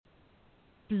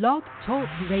Blog Talk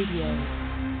Radio.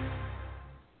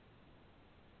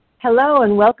 Hello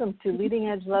and welcome to Leading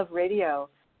Edge Love Radio.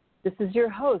 This is your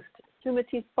host,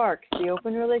 Sumati Sparks, the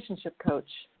Open Relationship Coach.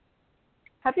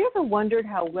 Have you ever wondered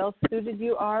how well suited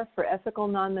you are for ethical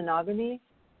non-monogamy?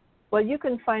 Well, you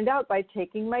can find out by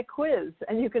taking my quiz,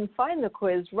 and you can find the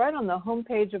quiz right on the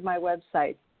homepage of my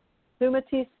website,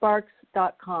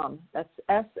 sumatisparks.com. That's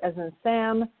S as in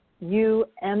Sam, U,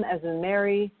 M as in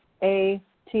Mary, A,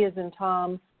 T as in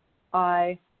Tom,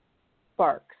 I,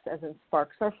 Sparks, as in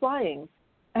sparks are flying.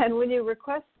 And when you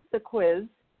request the quiz,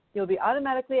 you'll be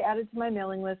automatically added to my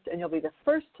mailing list, and you'll be the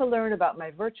first to learn about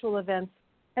my virtual events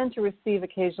and to receive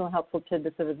occasional helpful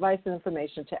tidbits of advice and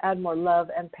information to add more love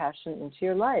and passion into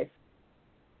your life.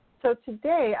 So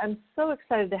today, I'm so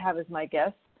excited to have as my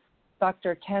guest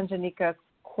Dr. Tanginika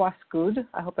Cuascud.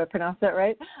 I hope I pronounced that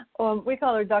right. We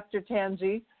call her Dr.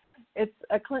 Tangi.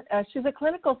 She's a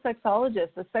clinical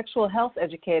sexologist, a sexual health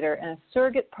educator, and a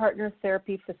surrogate partner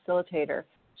therapy facilitator.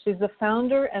 She's the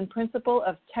founder and principal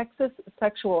of Texas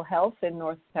Sexual Health in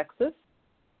North Texas.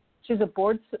 She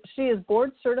is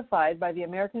board certified by the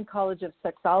American College of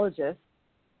Sexologists,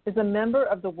 is a member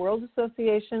of the World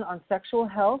Association on Sexual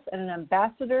Health, and an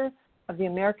ambassador of the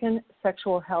American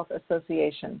Sexual Health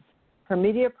Association. Her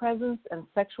media presence and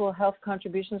sexual health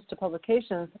contributions to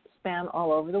publications span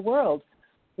all over the world.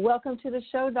 Welcome to the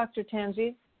show, Dr.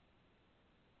 Tangi.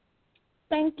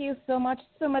 Thank you so much,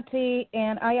 Sumati,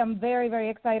 and I am very, very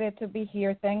excited to be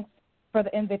here. Thanks for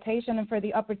the invitation and for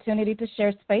the opportunity to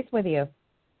share space with you.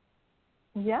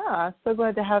 Yeah, so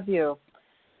glad to have you.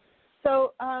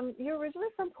 So you're originally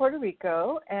from Puerto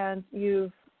Rico, and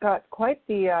you've got quite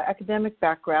the academic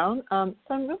background. So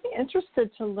I'm really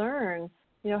interested to learn,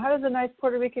 how does a nice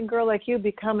Puerto Rican girl like you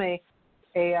become a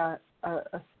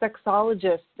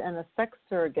sexologist and a sex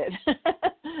surrogate?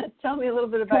 Tell me a little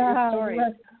bit about your story.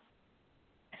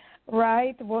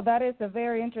 Right. Well, that is a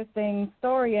very interesting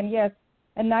story. And yes,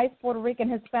 a nice Puerto Rican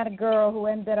Hispanic girl who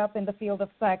ended up in the field of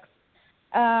sex.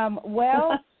 I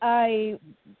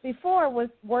before was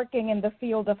working in the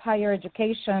field of higher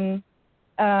education.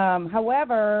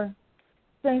 However,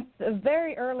 since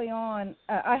very early on,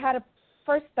 I had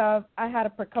a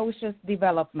precocious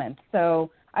development.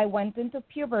 So I went into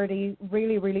puberty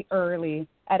really, really early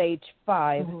at age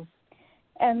 5. Mm-hmm.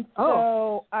 And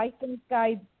so I think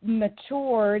I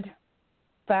matured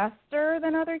faster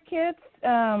than other kids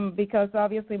because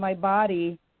obviously my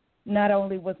body not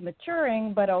only was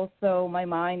maturing, but also my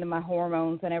mind and my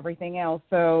hormones and everything else.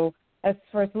 So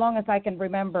for as long as I can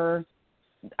remember,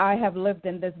 I have lived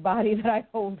in this body that I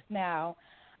hold now.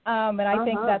 And I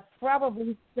think that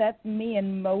probably set me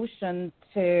in motion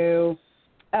to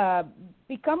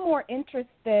become more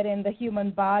interested in the human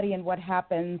body and what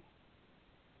happens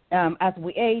as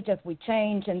we age, as we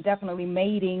change, and definitely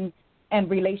mating and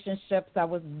relationships. I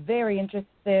was very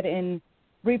interested in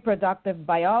reproductive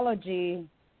biology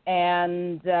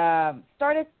and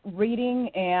started reading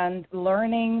and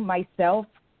learning myself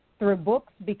through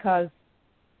books because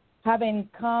having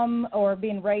come or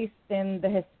been raised in the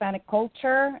Hispanic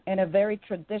culture in a very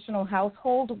traditional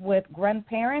household with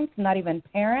grandparents, not even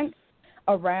parents,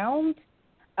 around,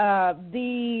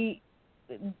 the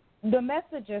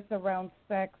messages around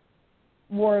sex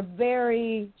were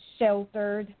very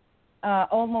sheltered,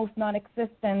 almost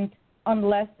non-existent,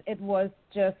 unless it was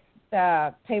just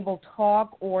table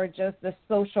talk or just the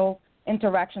social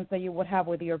interactions that you would have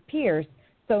with your peers.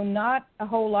 So not a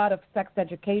whole lot of sex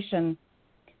education.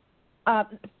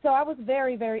 So I was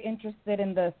very, very interested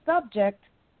in the subject,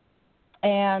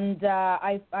 and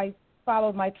I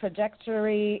followed my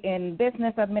trajectory in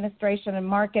business administration and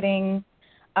marketing,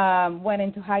 went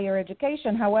into higher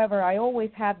education. However, I always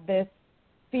had this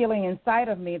feeling inside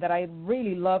of me that I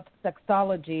really loved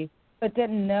sexology, but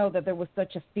didn't know that there was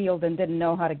such a field and didn't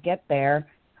know how to get there.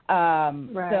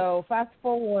 Right. So fast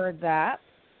forward that,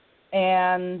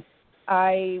 and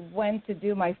I went to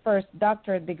do my first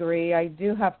doctorate degree. I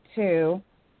do have 2,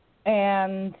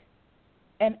 and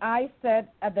I said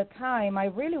at the time, I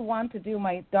really want to do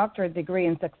my doctorate degree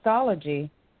in sexology.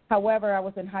 However, I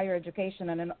was in higher education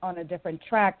and on a different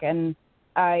track, and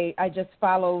I just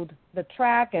followed the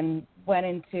track and went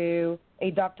into a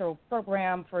doctoral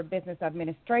program for business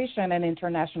administration and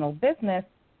international business.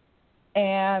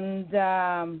 And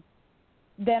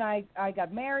then I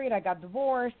got married, I got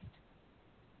divorced,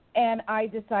 and I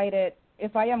decided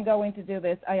if I am going to do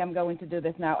this, I am going to do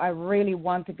this now. I really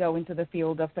want to go into the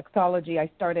field of sexology.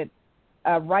 I started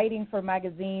writing for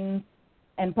magazines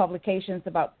and publications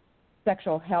about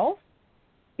sexual health.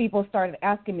 People started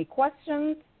asking me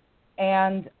questions,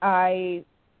 and I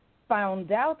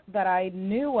found out that I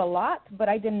knew a lot, but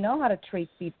I didn't know how to treat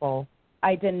people.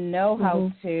 I didn't know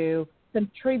how to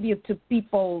contribute to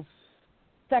people's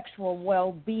sexual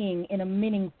well-being in a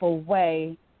meaningful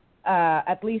way,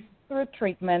 at least through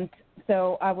treatment.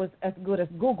 So I was as good as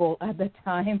Google at the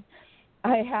time.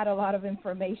 I had a lot of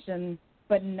information,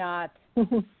 but not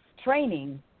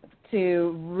training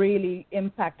to really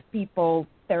impact people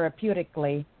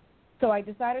therapeutically. So I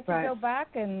decided to go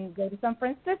back and go to San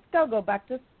Francisco, go back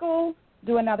to school,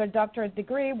 do another doctorate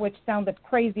degree, which sounded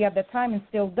crazy at the time and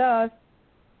still does.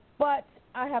 But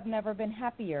I have never been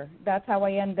happier. That's how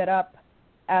I ended up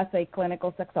as a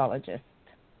clinical sexologist.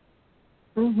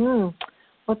 Well,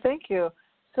 thank you.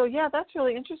 So, yeah, that's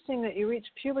really interesting that you reached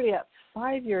puberty at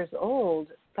 5 years old.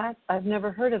 That I've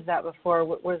never heard of that before.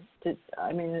 Would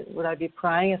I be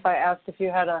prying if I asked if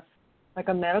you had a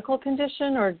medical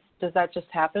condition, or does that just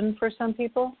happen for some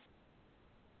people?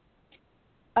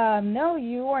 No,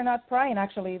 you are not prying.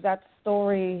 Actually, that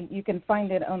story, you can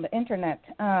find it on the internet.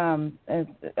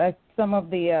 Some of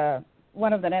the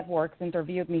one of the networks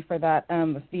interviewed me for that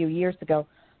a few years ago.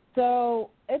 So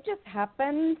it just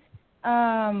happened.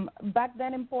 Back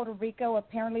then in Puerto Rico,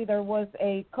 apparently there was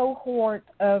a cohort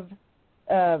of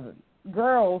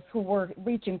girls who were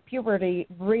reaching puberty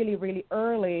really, really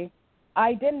early.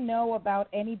 I didn't know about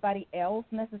anybody else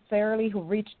necessarily who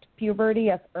reached puberty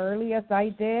as early as I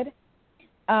did.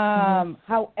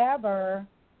 However,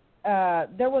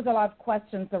 there was a lot of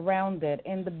questions around it.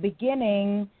 In the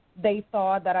beginning, they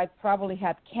thought that I probably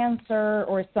had cancer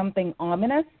or something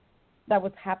ominous that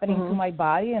was happening to my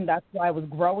body, and that's why I was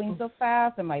growing so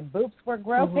fast, and my boobs were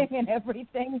growing and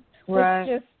everything was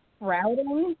just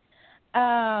sprouting.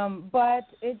 But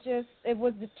it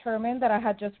was determined that I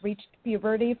had just reached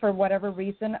puberty for whatever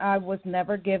reason. I was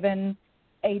never given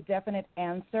a definite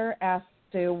answer as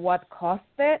to what caused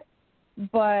it,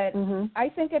 but I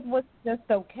think it was just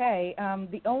okay.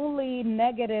 The only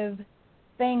negative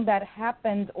thing that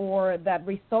happened or that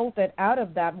resulted out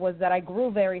of that was that I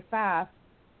grew very fast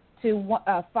to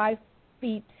 5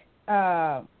 feet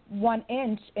 1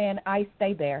 inch, and I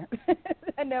stayed there.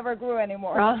 I never grew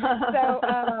anymore.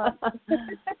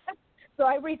 So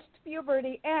I reached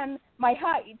puberty and my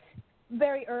height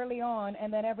very early on,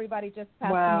 and then everybody just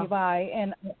passed me by,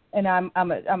 and I'm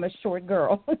a short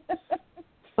girl.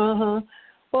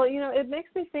 Well, it makes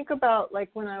me think about like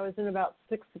when I was in about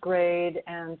 6th grade,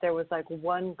 and there was like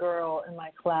one girl in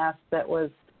my class that was,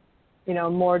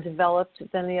 more developed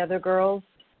than the other girls.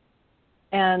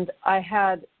 And I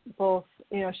had both,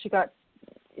 she got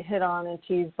hit on and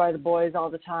teased by the boys all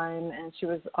the time, and she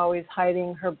was always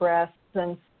hiding her breasts.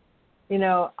 And,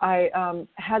 I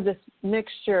had this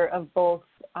mixture of both,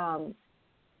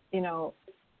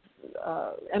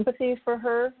 empathy for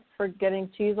her for getting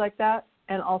teased like that,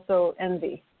 and also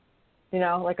envy,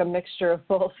 like a mixture of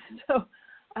both. So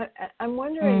I'm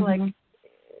wondering, like,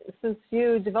 since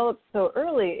you developed so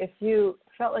early, if you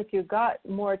felt like you got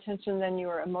more attention than you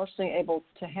were emotionally able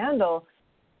to handle,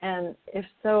 and if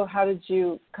so, how did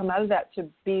you come out of that to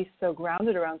be so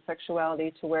grounded around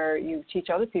sexuality to where you teach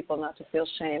other people not to feel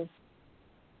shame?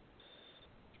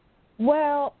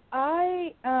 Well,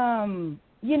 I,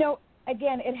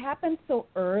 again, it happened so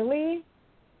early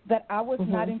that I was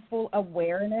not in full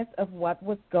awareness of what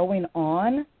was going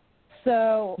on.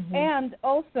 So, and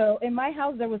also in my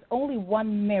house there was only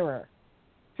one mirror.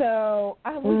 So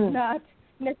I was not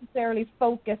necessarily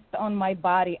focused on my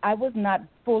body. I was not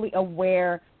fully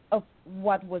aware of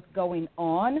what was going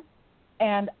on.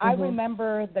 And I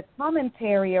remember the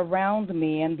commentary around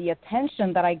me and the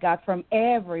attention that I got from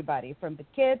everybody, from the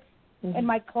kids in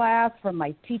my class, from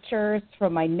my teachers,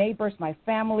 from my neighbors, my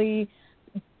family,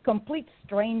 complete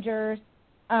strangers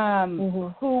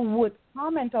who would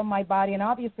comment on my body. And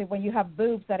obviously when you have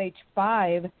boobs at age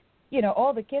 5,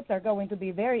 all the kids are going to be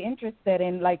very interested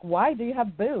in, like, why do you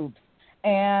have boobs?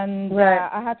 And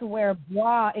I had to wear a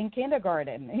bra in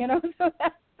kindergarten, so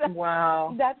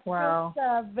that's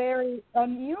just very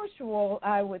unusual,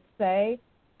 I would say.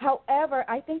 However,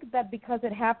 I think that because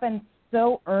it happened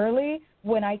so early,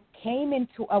 when I came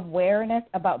into awareness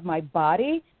about my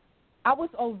body, I was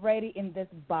already in this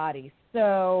body.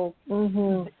 So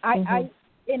I,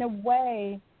 in a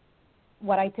way,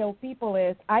 what I tell people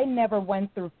is I never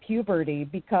went through puberty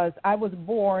because I was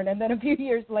born, and then a few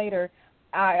years later,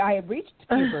 I reached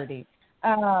puberty.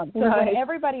 So when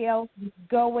everybody else was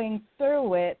going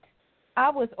through it, I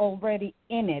was already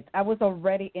in it. I was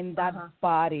already in that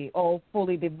body, all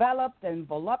fully developed and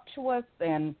voluptuous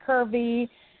and curvy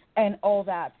and all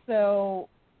that. So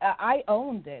I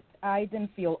owned it. I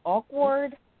didn't feel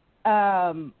awkward.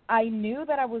 I knew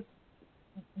that I was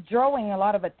drawing a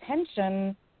lot of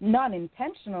attention, not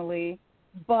intentionally,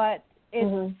 but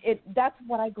that's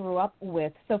what I grew up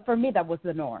with. So for me, that was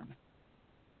the norm.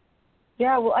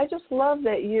 Yeah, well, I just love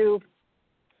that you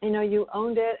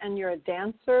owned it, and you're a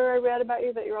dancer. I read about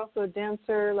you that you're also a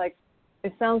dancer. Like,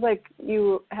 it sounds like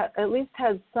you at least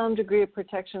had some degree of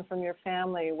protection from your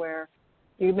family, where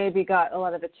you maybe got a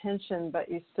lot of attention, but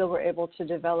you still were able to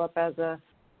develop as a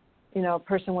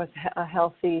person with a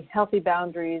healthy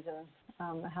boundaries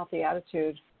and a healthy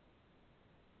attitude.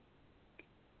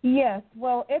 Yes,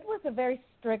 well, it was a very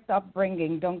strict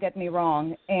upbringing, don't get me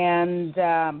wrong. And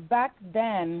back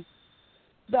then,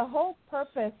 the whole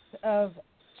purpose of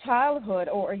childhood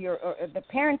or the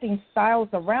parenting styles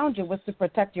around you was to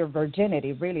protect your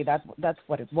virginity. Really, that's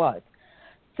what it was.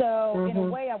 So in a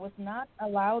way, I was not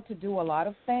allowed to do a lot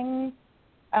of things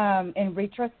in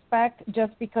retrospect,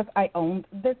 just because I owned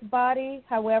this body.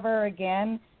 However,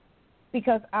 again,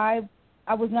 because I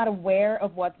was not aware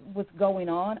of what was going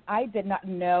on, I did not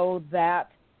know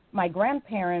that my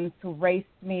grandparents who raised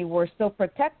me were so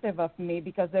protective of me,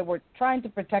 because they were trying to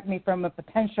protect me from a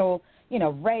potential,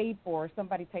 rape or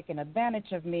somebody taking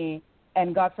advantage of me,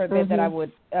 and God forbid that I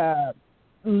would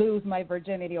lose my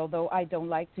virginity, although I don't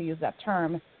like to use that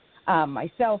term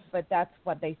myself, but that's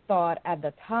what they thought at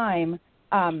the time.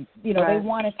 They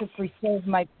wanted to preserve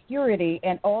my purity,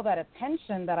 and all that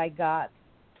attention that I got,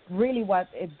 really what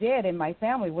it did in my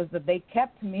family was that they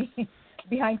kept me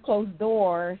behind closed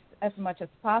doors as much as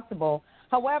possible.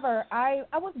 However, I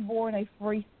was born a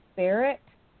free spirit,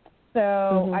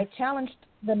 so I challenged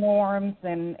the norms,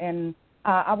 and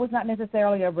I was not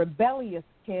necessarily a rebellious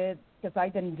kid, because I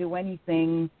didn't do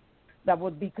anything that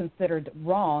would be considered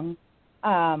wrong.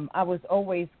 I was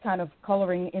always kind of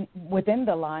coloring within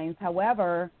the lines.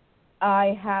 However,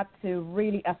 I had to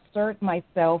really assert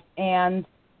myself and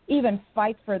even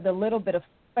fight for the little bit of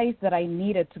space that I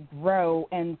needed to grow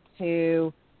and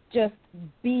to just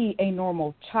be a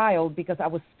normal child, because I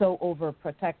was so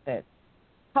overprotected.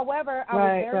 However, I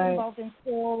was very involved in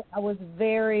school. I was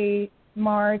very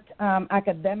smart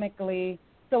academically.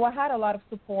 So I had a lot of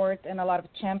support and a lot of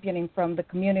championing from the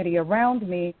community around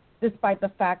me, despite the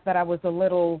fact that I was a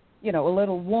little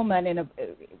woman.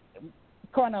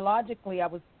 Chronologically, I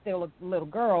was still a little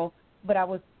girl, but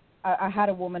I had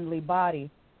a womanly body.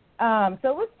 So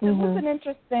it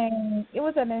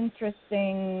was an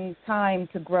interesting time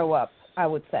to grow up, I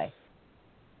would say.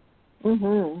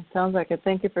 Sounds like it.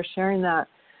 Thank you for sharing that.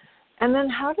 And then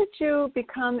how did you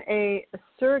become a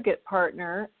surrogate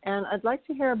partner? And I'd like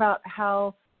to hear about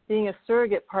how being a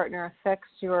surrogate partner affects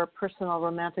your personal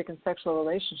romantic and sexual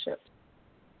relationships.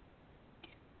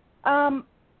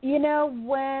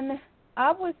 When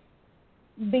I was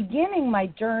beginning my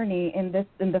journey in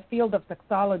the field of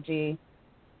sexology,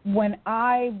 when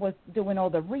I was doing all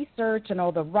the research and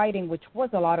all the writing, which was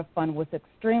a lot of fun, was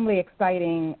extremely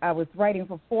exciting. I was writing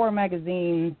for 4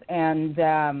 magazines, and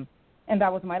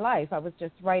that was my life. I was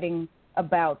just writing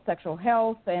about sexual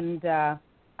health, and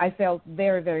I felt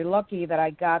very, very lucky that I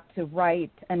got to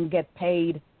write and get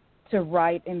paid to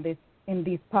write in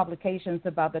these publications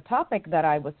about the topic that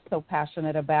I was so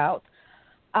passionate about.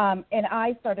 And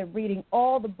I started reading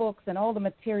all the books and all the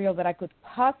material that I could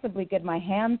possibly get my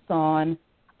hands on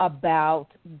about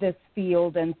this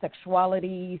field and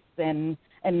sexualities and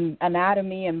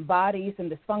anatomy and bodies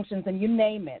and dysfunctions and you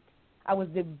name it. I was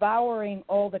devouring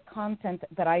all the content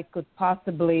that I could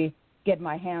possibly get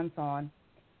my hands on.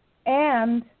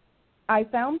 And I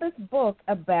found this book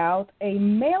about a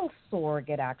male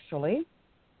surrogate, actually.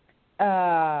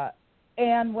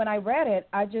 And when I read it,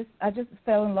 I just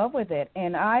fell in love with it.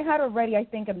 And I had already, I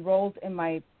think, enrolled in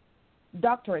my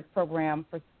doctorate program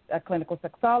for clinical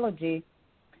sexology.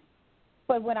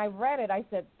 But when I read it, I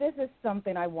said, this is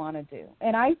something I want to do.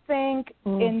 And I think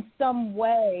in some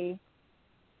way,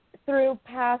 through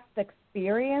past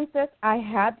experiences, I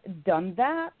had done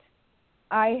that.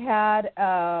 I had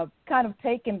kind of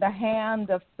taken the hand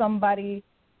of somebody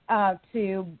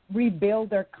to rebuild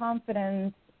their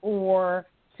confidence or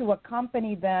to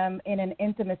accompany them in an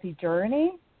intimacy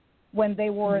journey when they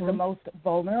were the most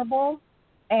vulnerable.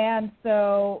 And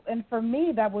for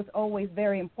me, that was always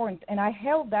very important. And I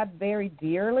held that very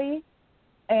dearly.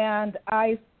 And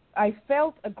I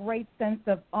felt a great sense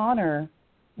of honor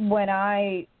when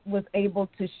I was able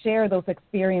to share those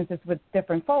experiences with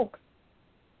different folks.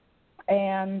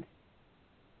 And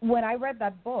when I read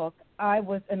that book, I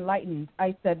was enlightened.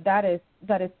 I said, that is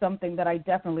something that I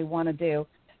definitely want to do.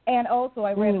 And also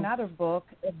I read another book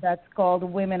that's called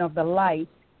Women of the Light.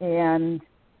 And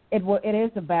it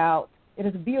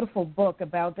is a beautiful book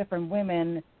about different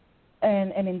women,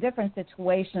 and in different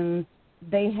situations,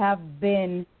 they have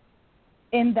been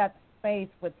in that space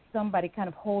with somebody kind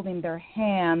of holding their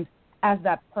hand as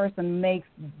that person makes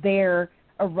their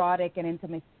erotic and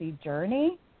intimacy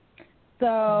journey.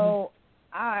 So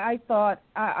I thought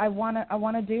I want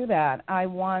to do that. I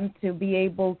want to be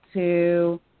able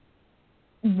to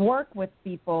work with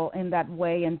people in that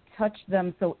way and touch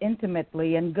them so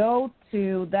intimately and go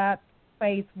to that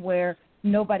space where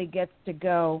nobody gets to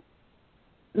go.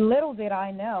 Little did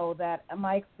I know that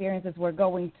my experiences were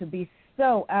going to be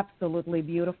so absolutely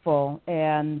beautiful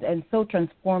and so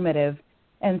transformative.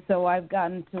 And so I've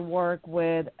gotten to work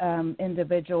with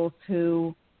individuals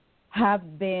who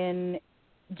have been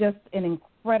just in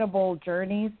incredible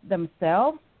journeys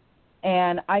themselves.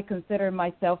 And I consider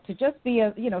myself to just be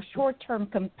a, short-term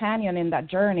companion in that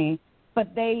journey,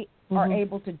 but they are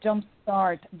able to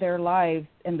jumpstart their lives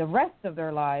and the rest of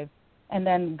their lives and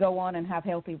then go on and have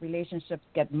healthy relationships,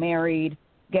 get married,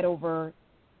 get over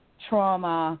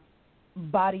trauma,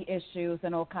 body issues,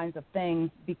 and all kinds of things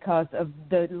because of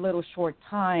the little short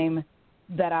time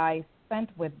that I spent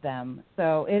with them.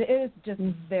 So it is just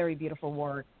very beautiful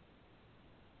work.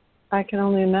 I can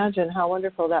only imagine how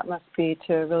wonderful that must be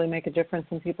to really make a difference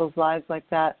in people's lives like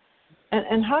that.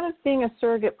 And how does being a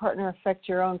surrogate partner affect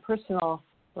your own personal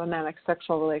romantic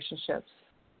sexual relationships?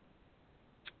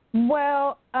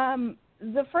 Well,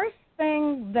 the first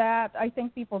thing that I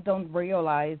think people don't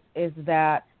realize is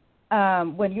that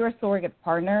when you're a surrogate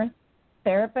partner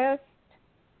therapist,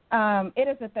 it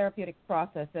is a therapeutic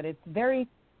process that it's very,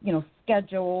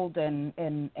 scheduled and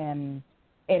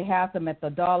it has a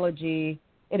methodology.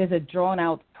 It is a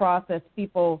drawn-out process.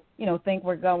 People, think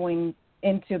we're going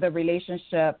into the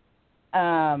relationship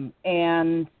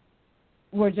and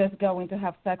we're just going to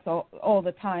have sex all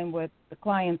the time with the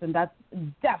clients, and that's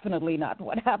definitely not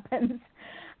what happens.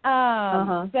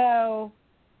 So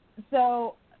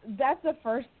that's the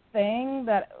first thing,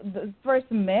 the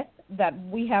first myth that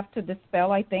we have to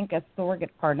dispel, I think, as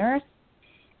surrogate partners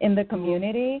in the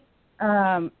community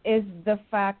is the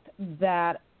fact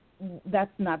that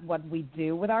that's not what we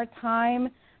do with our time.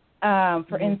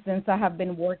 For instance, I have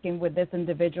been working with this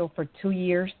individual for 2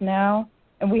 years now,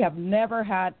 and we have never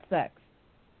had sex.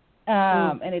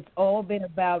 And it's all been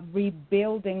about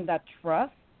rebuilding that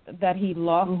trust that he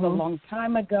lost a long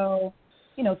time ago,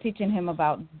 teaching him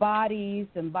about bodies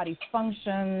and body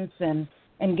functions and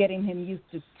getting him used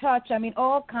to touch. I mean,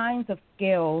 all kinds of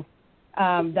skills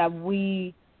that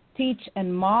we teach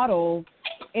and model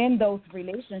in those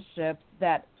relationships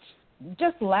that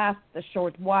just last a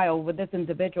short while. With this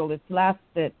individual, it's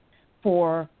lasted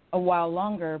for a while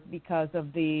longer because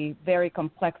of the very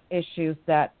complex issues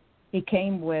that he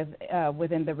came with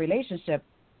within the relationship.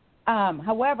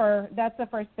 However, that's the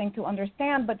first thing to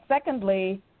understand. But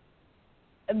secondly,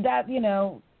 that,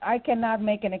 I cannot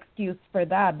make an excuse for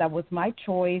that. That was my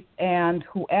choice, and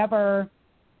whoever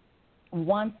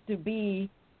wants to be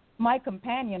my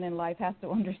companion in life has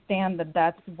to understand that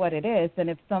that's what it is. And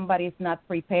if somebody's not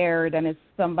prepared and if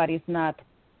somebody's not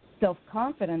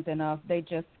self-confident enough, they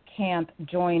just can't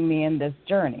join me in this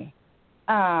journey.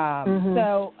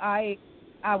 So I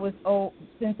was,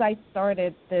 since I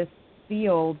started this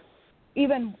field,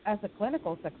 even as a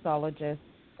clinical sexologist,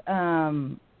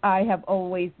 I have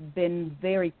always been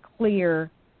very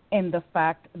clear in the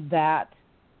fact that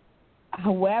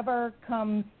whoever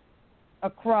comes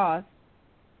across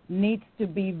needs to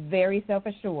be very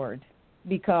self-assured,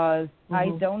 because I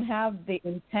don't have the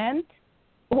intent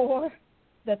or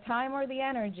the time or the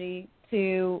energy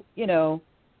to,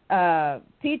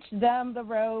 teach them the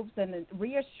ropes and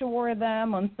reassure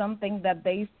them on something that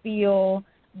they feel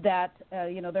that,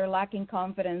 they're lacking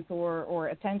confidence or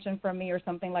attention from me or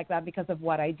something like that because of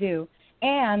what I do.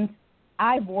 And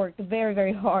I've worked very,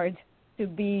 very hard to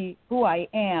be who I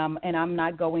am, and I'm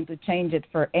not going to change it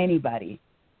for anybody.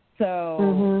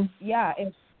 So,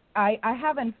 I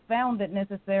haven't found it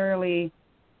necessarily,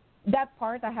 that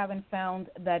part I haven't found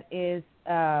that is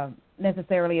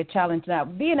necessarily a challenge. Now,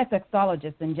 being a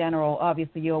sexologist in general,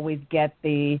 obviously you always get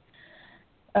the,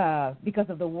 because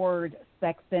of the word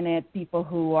sex in it, people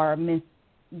who are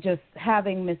just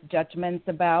having misjudgments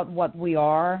about what we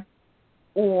are,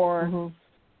 or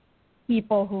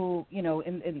people who,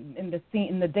 in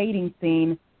the dating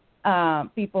scene,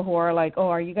 people who are like, oh,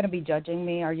 are you going to be judging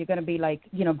me? Are you going to be like,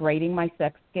 grading my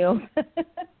sex skills?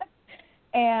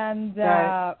 And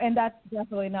and that's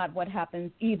definitely not what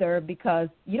happens either, because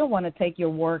you don't want to take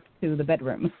your work to the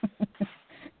bedroom.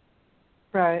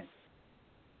 Right.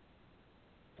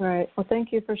 Well,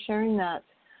 thank you for sharing that.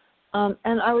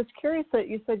 And I was curious that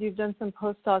you said you've done some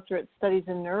postdoctorate studies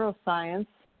in neuroscience,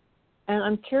 and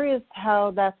I'm curious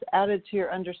how that's added to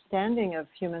your understanding of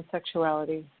human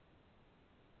sexuality.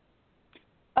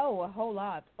 Oh, a whole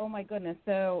lot. Oh, my goodness.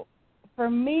 So for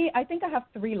me, I think I have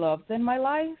three loves in my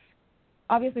life.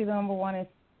 Obviously, the number one is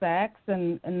sex,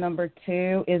 and number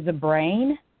two is the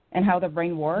brain and how the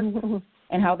brain works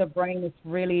and how the brain is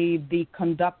really the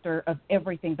conductor of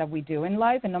everything that we do in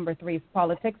life. And number three is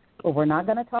politics, but we're not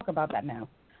going to talk about that now.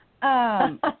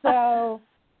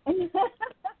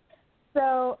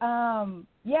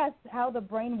 Yes, how the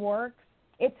brain works.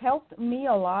 It's helped me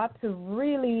a lot to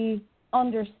really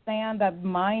understand that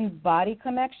mind-body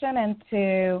connection and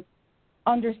to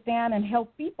understand and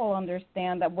help people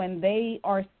understand that when they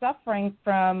are suffering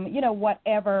from,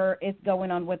 whatever is going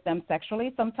on with them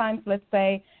sexually, sometimes let's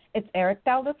say it's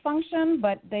erectile dysfunction,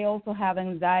 but they also have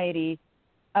anxiety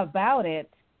about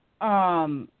it.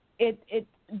 It's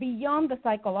beyond the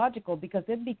psychological because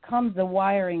it becomes the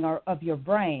wiring of your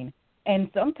brain. And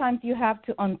sometimes you have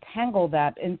to untangle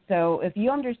that. And so if you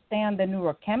understand the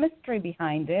neurochemistry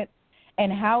behind it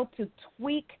and how to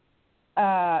tweak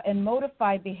and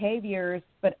modify behaviors,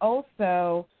 but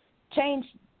also change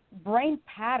brain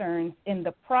patterns in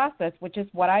the process, which is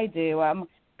what I do. I'm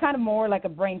kind of more like a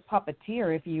brain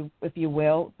puppeteer, if you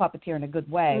will, puppeteer in a good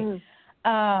way.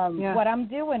 What I'm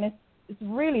doing is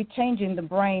really changing the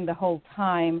brain the whole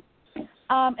time.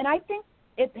 And I think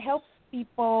it helps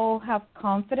people have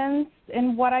confidence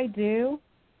in what I do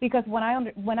because when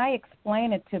I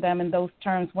explain it to them in those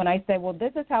terms, when I say, well,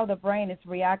 this is how the brain is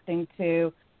reacting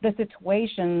to the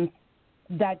situations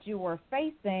that you are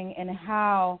facing and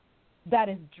how that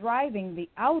is driving the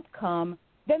outcome,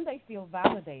 then they feel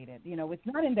validated. It's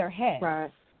not in their head.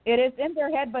 Right. It is in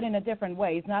their head, but in a different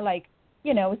way. It's not like,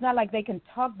 it's not like they can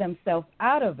talk themselves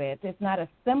out of it. It's not as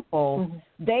simple.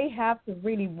 Mm-hmm. They have to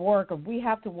really work, or we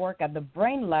have to work at the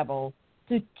brain level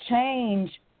to change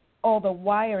all the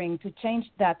wiring, to change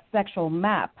that sexual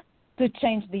map, to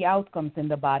change the outcomes in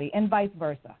the body, and vice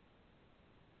versa.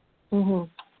 Mm-hmm.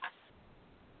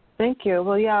 Thank you.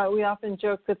 Well, yeah, we often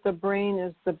joke that the brain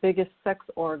is the biggest sex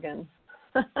organ.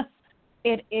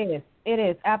 It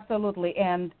is, absolutely.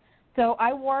 And so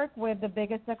I work with the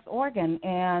biggest sex organ,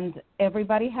 and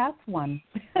everybody has one.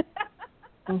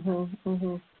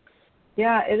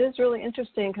 Yeah, it is really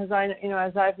interesting because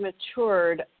as I've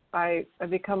matured, I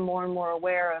become more and more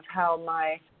aware of how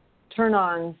my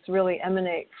turn-ons really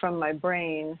emanate from my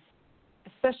brain,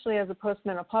 especially as a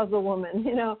postmenopausal woman.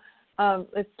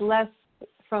 It's less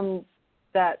from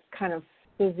that kind of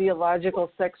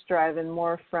physiological sex drive and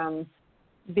more from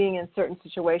being in certain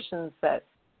situations that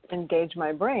engage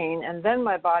my brain, and then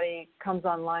my body comes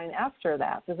online after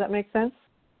that. Does that make sense?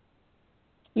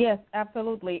 Yes,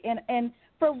 absolutely. And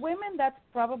for women, that's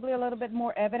probably a little bit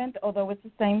more evident, although it's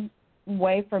the same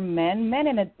way for men. Men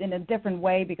in a different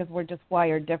way because we're just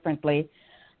wired differently.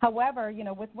 However,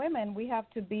 with women, we have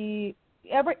to be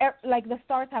like the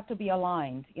stars have to be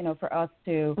aligned, for us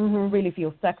to really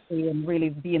feel sexy and really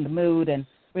be in the mood and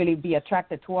really be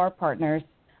attracted to our partners.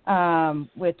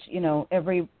 Which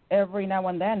every now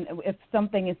and then, if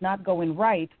something is not going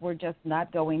right, we're just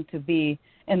not going to be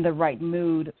in the right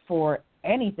mood for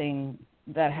anything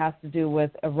that has to do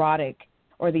with erotic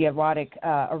or the erotic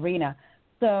arena.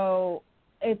 So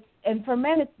and for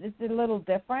men it's a little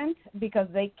different because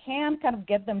they can kind of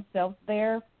get themselves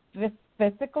there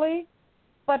physically,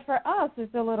 but for us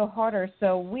it's a little harder.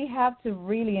 So we have to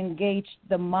really engage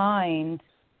the mind,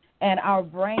 and our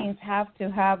brains have to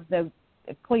have the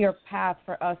clear path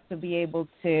for us to be able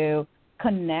to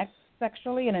connect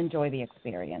sexually and enjoy the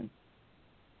experience.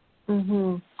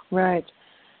 Right.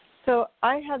 So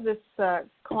I had this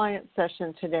client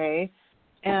session today,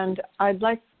 and I'd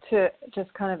like to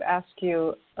just kind of ask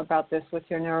you about this with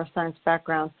your neuroscience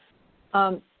background.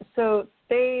 So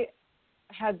they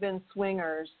had been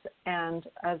swingers, and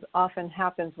as often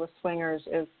happens with swingers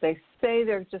is they say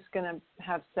they're just going to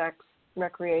have sex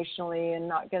recreationally and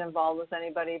not get involved with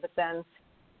anybody, but then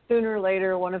sooner or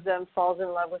later one of them falls in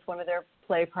love with one of their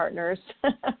play partners.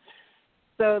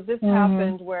 So this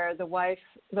happened where the wife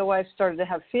started to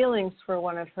have feelings for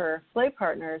one of her play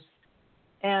partners,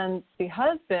 and the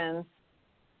husband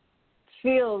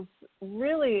feels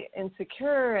really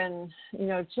insecure and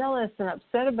jealous and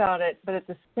upset about it, but at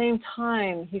the same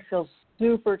time he feels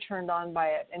super turned on by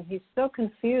it, and he's so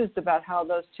confused about how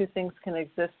those two things can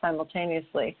exist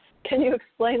simultaneously. Can you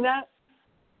explain that?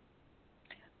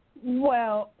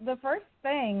 Well, the first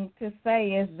thing to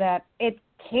say is that it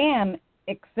can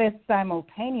exist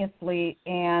simultaneously,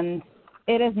 and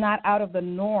it is not out of the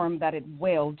norm that it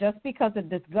will. Just because it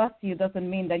disgusts you doesn't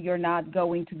mean that you're not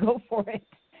going to go for it.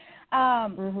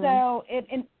 So,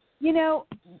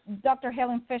 Dr.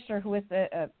 Helen Fisher, who is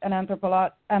an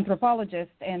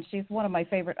anthropologist, and she's one of my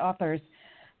favorite authors,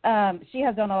 she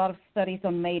has done a lot of studies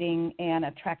on mating and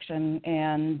attraction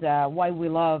and why we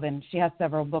love, and she has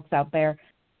several books out there.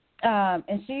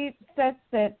 And she says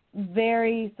it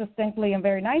very succinctly and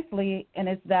very nicely, and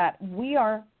it's that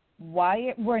we're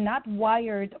not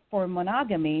wired for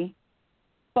monogamy,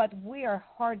 but we are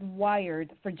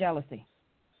hardwired for jealousy.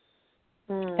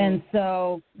 And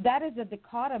so that is a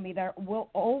dichotomy that we'll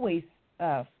always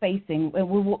facing, and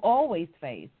we will always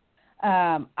face.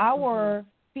 Our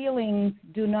feelings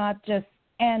do not just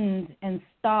end and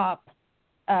stop.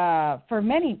 For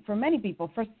many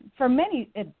people, for many,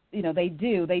 they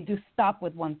do stop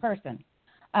with one person,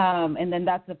 and then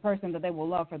that's the person that they will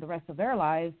love for the rest of their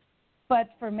lives. But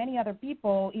for many other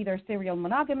people, either serial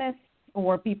monogamists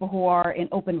or people who are in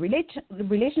open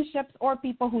relationships or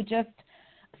people who just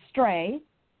stray,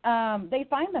 they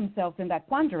find themselves in that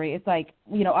quandary. It's like,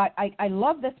 I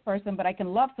love this person, but I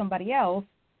can love somebody else.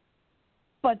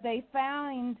 But they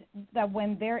find that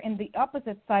when they're in the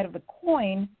opposite side of the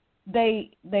coin, they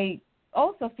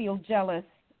also feel jealous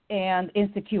and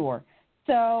insecure.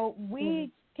 So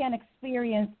we can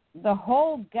experience the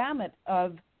whole gamut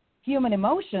of human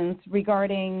emotions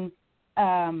regarding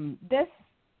this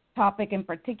topic in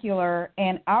particular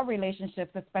and our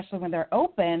relationships, especially when they're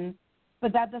open.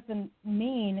 But that doesn't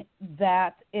mean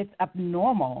that it's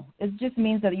abnormal. It just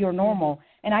means that you're normal.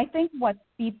 And I think what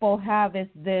people have is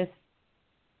this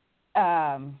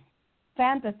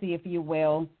fantasy, if you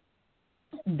will,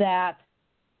 that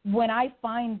when I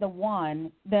find the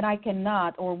one, then I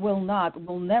cannot or will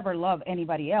never love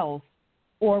anybody else,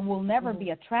 or will never be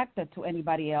attracted to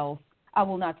anybody else. I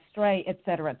will not stray, et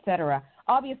cetera, et cetera.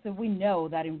 Obviously, we know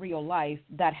that in real life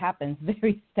that happens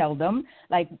very seldom.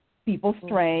 Like, people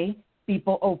stray,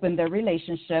 people open their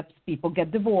relationships, people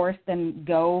get divorced and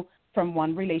go from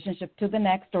one relationship to the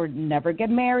next, or never get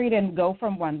married and go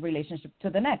from one relationship to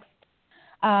the next.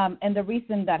 And the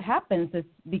reason that happens is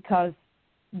because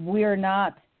we're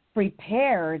not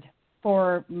prepared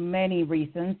for many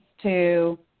reasons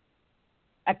to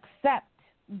accept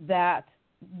that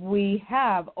we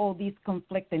have all these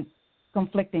conflicting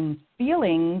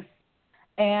feelings,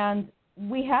 and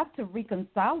we have to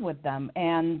reconcile with them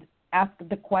and ask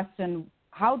the question,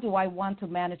 how do I want to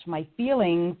manage my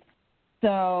feelings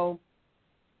so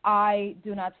I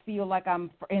do not feel like I'm,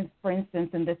 for instance,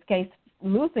 in this case,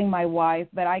 losing my wife,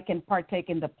 but I can partake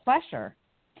in the pleasure.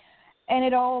 And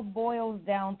it all boils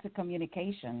down to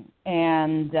communication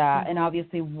and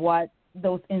obviously what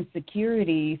those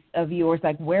insecurities of yours,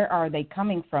 like, where are they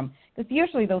coming from? Because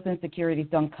usually those insecurities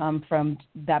don't come from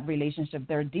that relationship.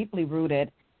 They're deeply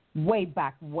rooted way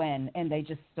back when, and they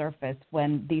just surface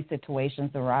when these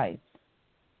situations arise.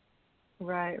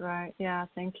 Right. Yeah,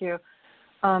 thank you.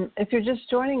 If you're just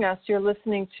joining us, you're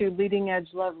listening to Leading Edge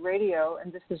Love Radio,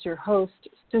 and this is your host,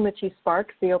 Suma T.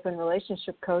 Sparks, the Open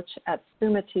Relationship Coach at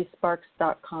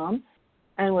sumatsparks.com.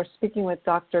 And we're speaking with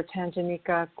Dr.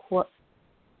 Tanginika,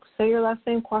 say your last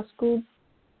name, Cuascud?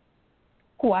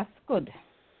 Cuascud.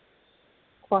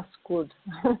 Cuascud,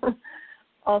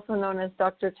 also known as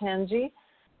Dr. Tangi.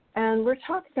 And we're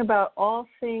talking about all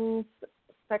things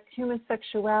human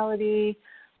sexuality,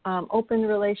 open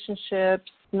relationships,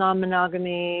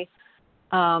 non-monogamy,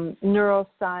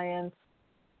 neuroscience,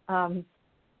 you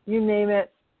name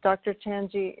it. Dr.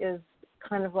 Tangi is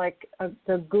kind of like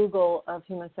the Google of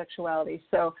human sexuality.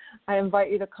 So I invite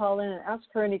you to call in and ask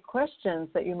her any questions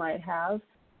that you might have.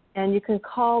 And you can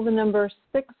call the number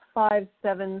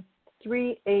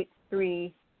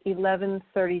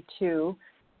 657-383-1132.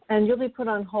 And you'll be put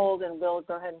on hold, and we'll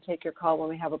go ahead and take your call when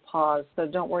we have a pause. So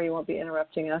don't worry, you won't be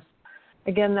interrupting us.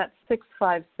 Again, that's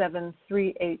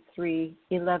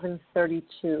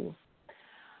 657-383-1132.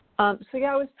 I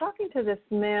was talking to this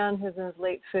man who's in his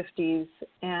late 50s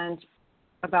and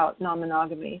about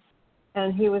non-monogamy.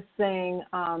 And he was saying,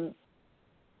 that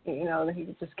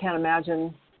he just can't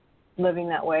imagine living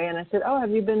that way. And I said,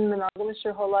 have you been monogamous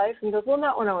your whole life? And he goes, well,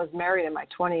 not when I was married in my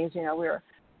 20s. We were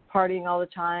partying all the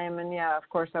time. And, yeah, of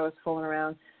course, I was fooling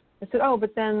around. I said,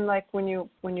 but then, like, when you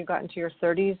got into your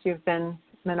 30s, you've been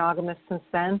monogamous since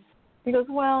then? He goes,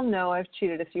 well, no, I've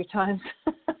cheated a few times.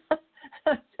 I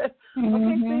said,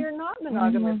 okay, so you're not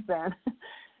monogamous then.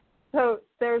 So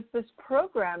there's this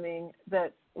programming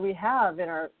that we have in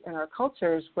our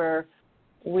cultures where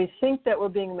we think that we're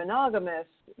being monogamous,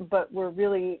 but we're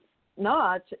really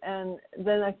not. And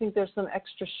then I think there's some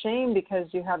extra shame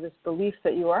because you have this belief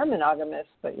that you are monogamous,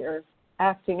 but you're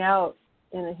acting out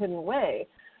in a hidden way.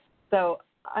 So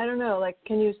I don't know, like,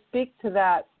 can you speak to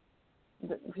that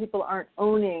people aren't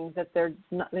owning that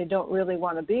they don't really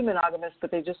want to be monogamous, but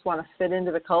they just want to fit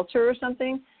into the culture or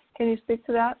something? Can you speak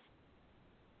to that?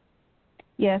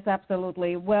 Yes,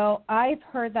 absolutely. Well, I've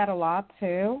heard that a lot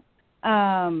too.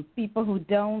 People who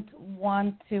don't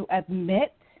want to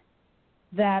admit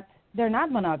that they're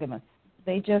not monogamous.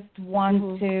 They just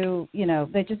want to,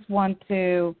 they just want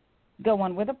to go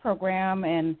on with the program,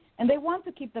 and they want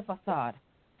to keep the facade.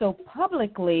 So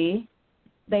publicly,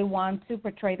 they want to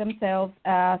portray themselves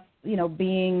as,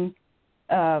 being,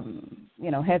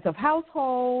 heads of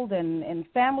household and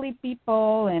family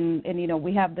people, and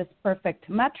we have this perfect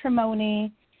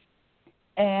matrimony.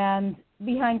 And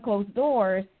behind closed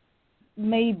doors,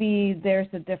 maybe there's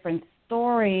a different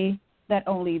story that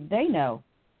only they know.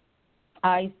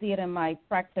 I see it in my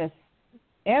practice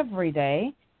every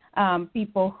day.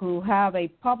 People who have a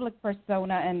public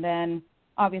persona, and then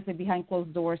obviously behind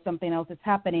closed doors something else is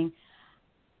happening.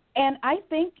 And I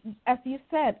think, as you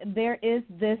said, there is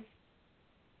this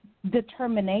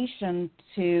determination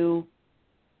to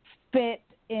fit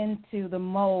into the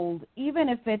mold, even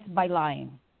if it's by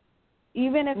lying,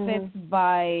 even if it's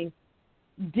by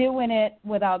doing it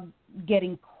without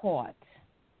getting caught.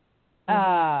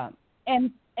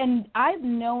 And I've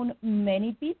known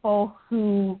many people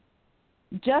who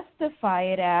justify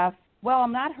it as, well,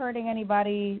 I'm not hurting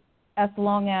anybody as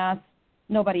long as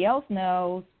nobody else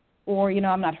knows, or,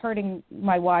 I'm not hurting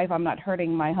my wife, I'm not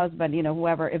hurting my husband,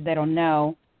 whoever, if they don't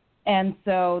know. And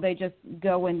so they just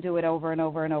go and do it over and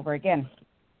over and over again.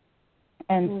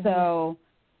 And so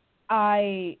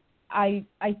I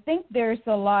think there's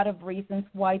a lot of reasons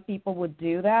why people would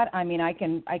do that. I mean, I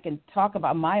can talk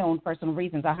about my own personal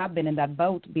reasons. I have been in that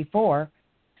boat before.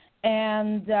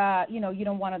 And, you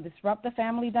don't want to disrupt the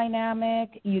family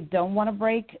dynamic. You don't want to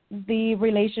break the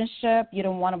relationship. You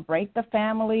don't want to break the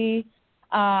family.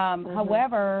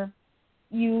 However,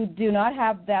 you do not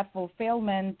have that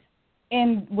fulfillment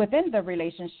within the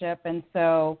relationship. And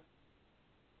so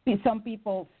some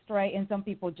people stray and some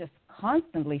people just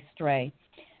constantly stray.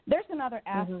 There's another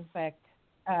aspect,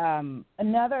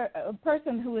 another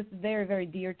person who is very, very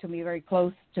dear to me, very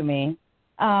close to me,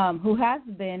 who has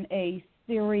been a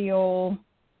serial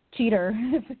cheater,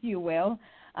 if you will,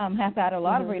 has had a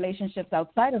lot of relationships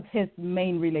outside of his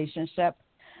main relationship.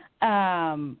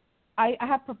 I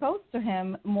have proposed to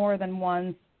him more than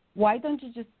once, why don't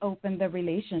you just open the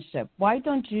relationship? Why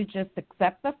don't you just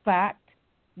accept the fact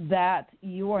that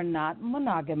you are not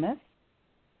monogamous,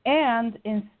 and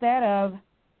instead of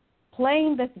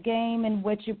playing this game in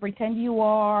which you pretend you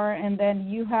are, and then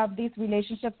you have these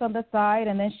relationships on the side,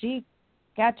 and then she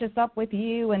catches up with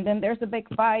you, and then there's a big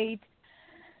fight,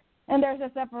 and there's a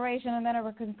separation, and then a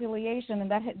reconciliation, and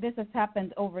this has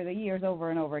happened over the years,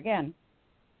 over and over again.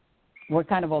 We're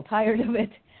kind of all tired of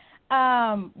it.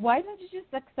 Why don't you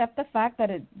just accept the fact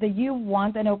that you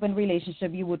want an open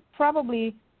relationship? You would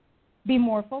probably be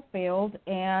more fulfilled,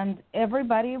 and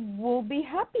everybody will be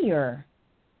happier.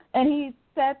 And he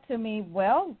said to me,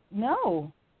 well,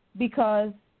 no,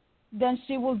 because then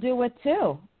she will do it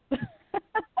too.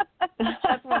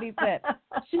 That's what he said.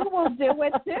 She will do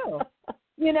it too.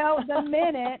 The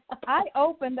minute I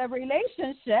open the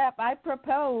relationship, I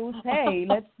propose, hey,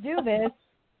 let's do this,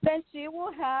 then she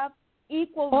will have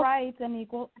equal rights and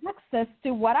equal access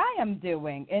to what I am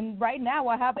doing. And right now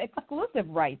I have exclusive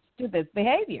rights to this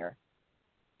behavior.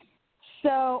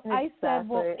 So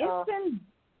exactly.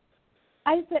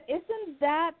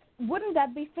 Wouldn't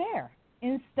that be fair?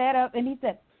 And he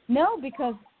said, no,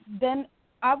 because then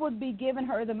I would be giving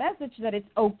her the message that it's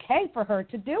okay for her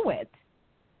to do it.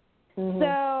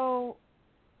 So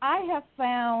I have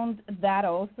found that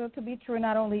also to be true,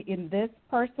 not only in this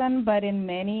person, but in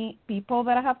many people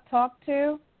that I have talked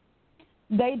to.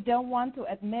 They don't want to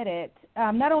admit it,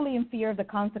 not only in fear of the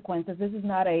consequences. This is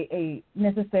not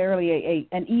necessarily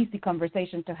an easy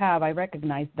conversation to have. I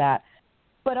recognize that.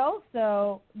 But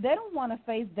also, they don't want to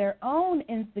face their own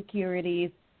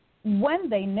insecurities when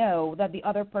they know that the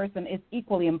other person is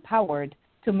equally empowered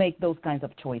to make those kinds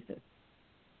of choices.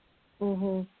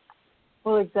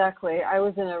 Well, exactly. I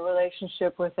was in a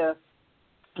relationship with a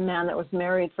man that was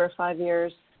married for 5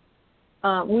 years.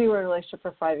 We were in a relationship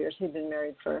for 5 years. He'd been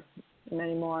married for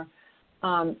many more.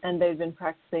 And they'd been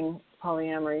practicing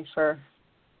polyamory for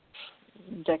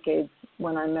decades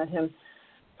when I met him.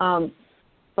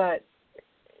 But,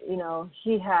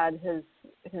 he had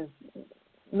his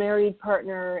married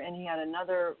partner, and he had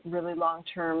another really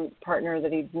long-term partner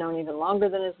that he'd known even longer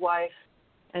than his wife,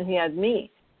 and he had me.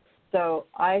 So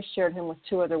I shared him with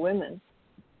 2 other women.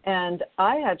 And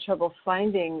I had trouble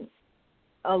finding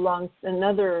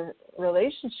another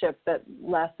relationship that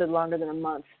lasted longer than a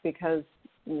month, because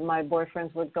my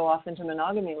boyfriends would go off into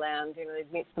monogamy land.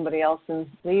 They'd meet somebody else and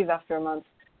leave after a month.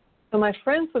 So my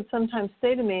friends would sometimes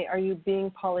say to me, are you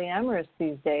being polyamorous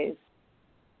these days?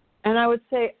 And I would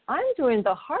say, I'm doing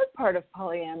the hard part of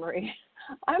polyamory.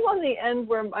 I'm on the end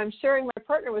where I'm sharing my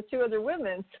partner with 2 other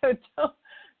women. So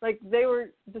like they were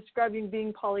describing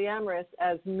being polyamorous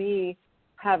as me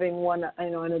having one,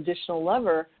 an additional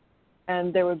lover.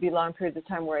 And there would be long periods of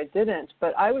time where I didn't.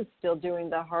 But I was still doing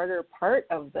the harder part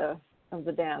of the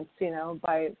dance,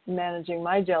 by managing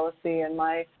my jealousy and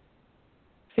my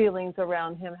feelings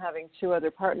around him having 2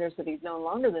 other partners that he's known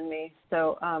longer than me.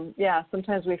 So,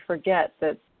 sometimes we forget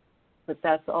that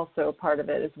that's also a part of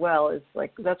it as well. Is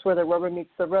like that's where the rubber meets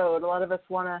the road. A lot of us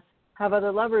want to have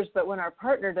other lovers, but when our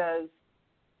partner does,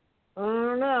 I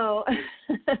don't know.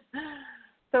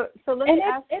 So let me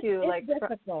ask you,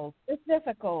 It's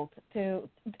difficult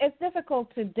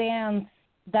to dance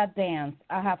that dance,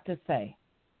 I have to say.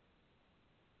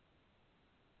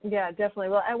 Yeah, definitely.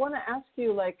 Well, I want to ask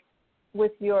you,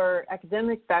 with your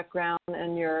academic background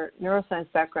and your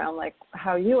neuroscience background,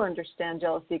 how you understand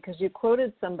jealousy, because you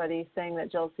quoted somebody saying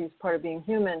that jealousy is part of being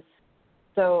human.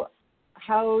 So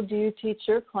how do you teach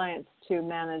your clients to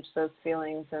manage those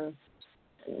feelings and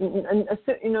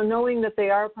knowing that they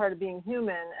are part of being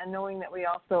human and knowing that we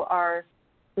also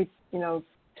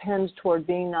tend toward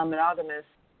being non-monogamous?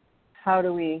 How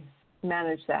do we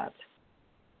manage that?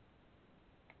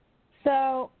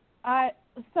 So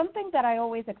something that I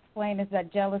always explain is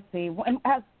that jealousy,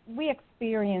 as we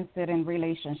experience it in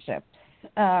relationships,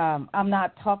 I'm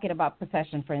not talking about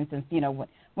possession, for instance,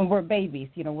 when we're babies,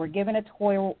 we're given a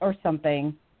toy or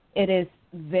something, it is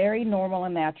very normal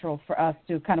and natural for us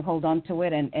to kind of hold on to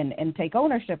it and take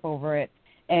ownership over it.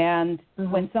 And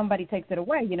when somebody takes it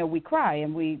away, we cry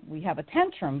and we have a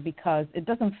tantrum because it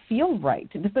doesn't feel right.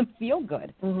 It doesn't feel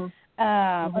good.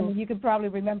 I mean, you could probably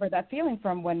remember that feeling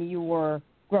from when you were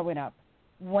growing up.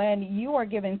 When you are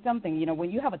given something,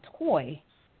 when you have a toy,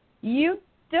 you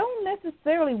don't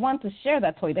necessarily want to share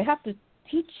that toy. They have to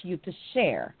teach you to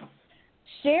share.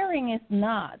 Sharing is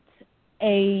not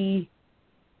a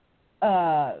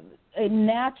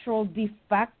natural de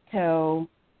facto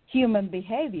human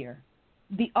behavior.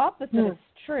 The opposite is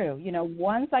true.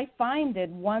 Once I find it,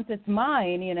 once it's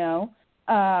mine,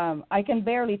 I can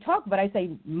barely talk, but I say,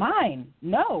 mine.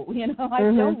 No, I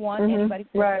don't want anybody to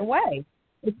take it away.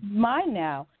 It's mine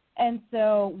now. And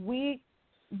so we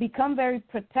become very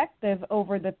protective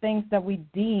over the things that we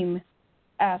deem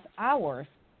as ours.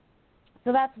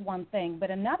 So that's one thing.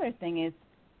 But another thing is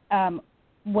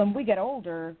when we get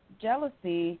older,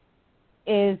 jealousy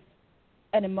is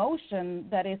an emotion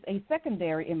that is a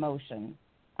secondary emotion.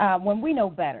 When we know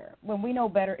better. When we know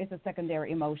better, it's a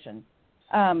secondary emotion.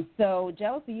 So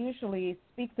jealousy usually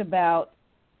speaks about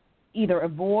either a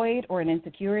void or an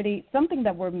insecurity, something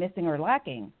that we're missing or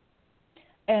lacking.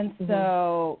 And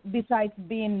so besides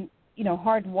being,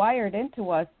 hardwired into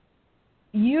us,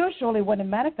 usually when it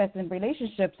manifests in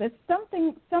relationships, it's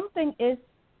something is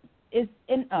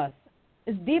in us,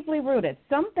 is deeply rooted.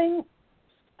 Something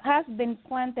has been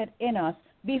planted in us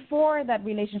before that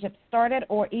relationship started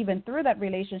or even through that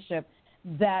relationship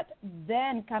that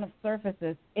then kind of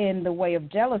surfaces in the way of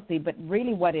jealousy. But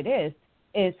really what it is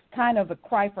kind of a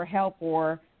cry for help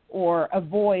or a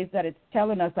voice that it's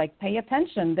telling us, pay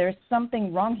attention, there's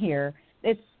something wrong here.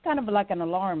 It's kind of like an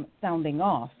alarm sounding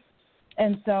off.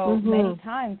 And so many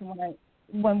times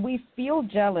when we feel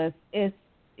jealous,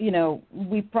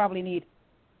 we probably need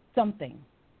something.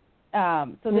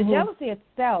 So the jealousy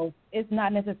itself is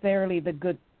not necessarily the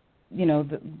good,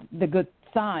 the good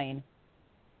sign.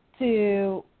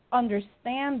 To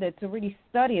understand it, to really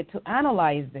study it, to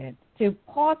analyze it, to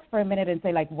pause for a minute and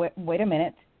say, wait a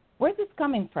minute, where's this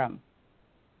coming from?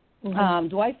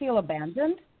 Do I feel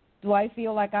abandoned? Do I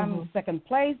feel like I'm second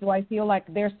place? Do I feel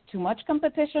like there's too much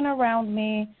competition around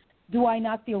me? Do I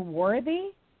not feel worthy?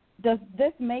 Does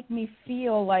this make me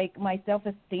feel like my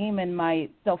self-esteem and my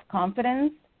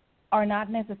self-confidence are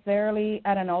not necessarily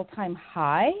at an all-time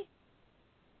high?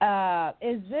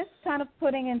 Is this kind of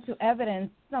putting into evidence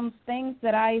some things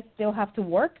that I still have to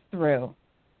work through?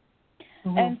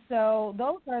 And so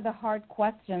those are the hard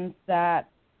questions that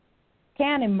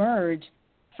can emerge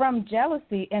from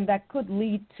jealousy and that could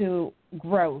lead to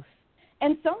growth.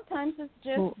 And sometimes it's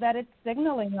just that it's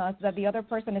signaling us that the other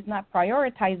person is not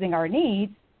prioritizing our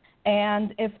needs,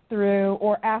 and if through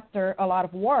or after a lot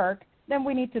of work, then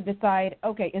we need to decide,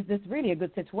 okay, is this really a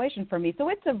good situation for me? So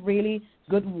it's a really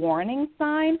good warning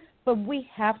sign, but we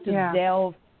have to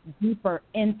delve deeper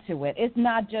into it. It's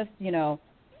not just,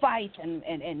 fight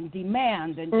and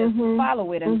demand and just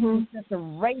follow it and it's just a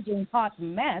raging hot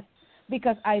mess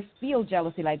because I feel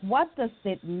jealousy. What does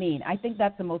it mean? I think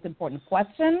that's the most important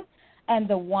question and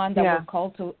the one that we're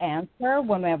called to answer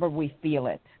whenever we feel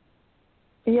it.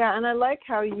 Yeah, and I like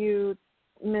how you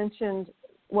mentioned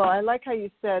well, I like how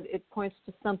you said it points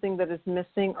to something that is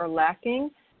missing or lacking,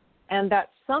 and that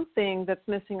something that's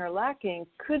missing or lacking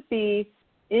could be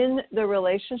in the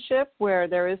relationship where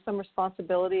there is some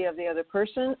responsibility of the other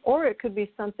person, or it could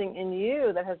be something in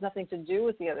you that has nothing to do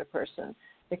with the other person.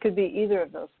 It could be either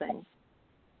of those things.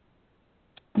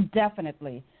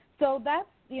 Definitely. So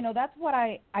that's what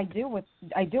I do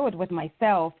it with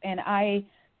myself, and I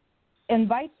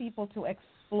invite people to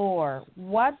explore,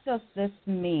 what does this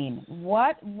mean?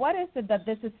 What is it that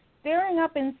this is stirring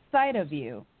up inside of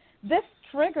you? This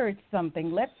triggered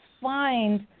something. Let's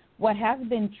find what has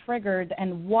been triggered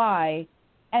and why,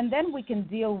 and then we can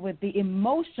deal with the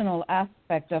emotional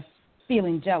aspect of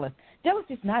feeling jealous.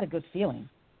 Jealousy is not a good feeling.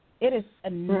 It is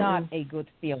not a good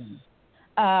feeling.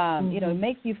 It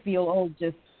makes you feel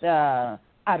just out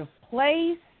of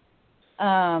place.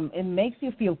 It makes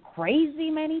you feel crazy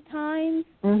many times,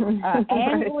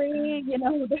 angry.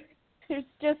 There's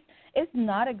just, it's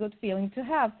not a good feeling to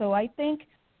have. So I think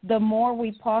the more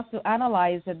we pause to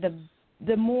analyze it,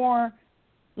 the more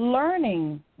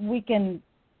learning we can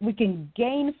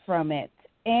gain from it,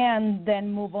 and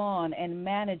then move on and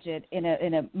manage it in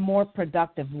a more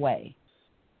productive way.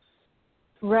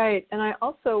 Right. And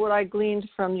what I gleaned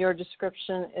from your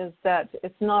description is that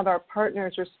it's not our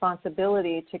partner's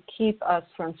responsibility to keep us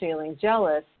from feeling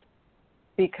jealous,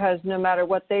 because no matter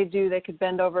what they do, they could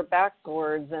bend over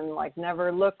backwards and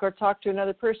never look or talk to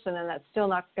another person, and that's still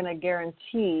not going to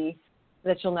guarantee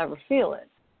that you'll never feel it.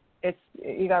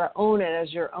 You got to own it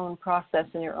as your own process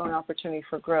and your own opportunity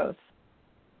for growth.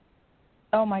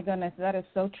 Oh, my goodness, that is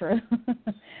so true.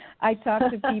 I talk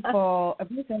to people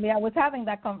recently. I was having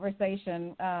that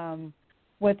conversation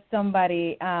with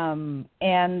somebody, and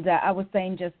I was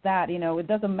saying just that, it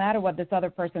doesn't matter what this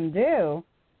other person do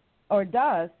or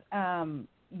does.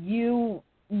 You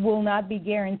will not be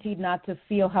guaranteed not to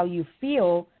feel how you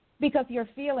feel, because your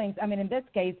feelings, in this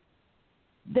case,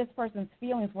 this person's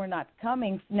feelings were not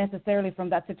coming necessarily from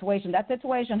that situation. That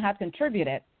situation had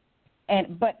contributed,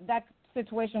 but that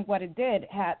situation, what it did,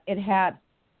 it had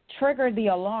triggered the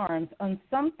alarms on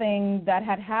something that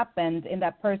had happened in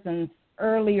that person's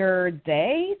earlier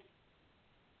days.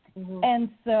 And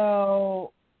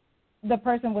so the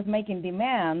person was making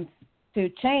demands to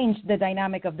change the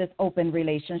dynamic of this open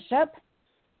relationship,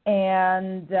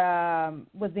 and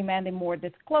was demanding more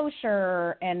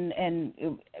disclosure and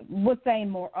was saying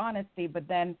more honesty. But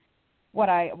then what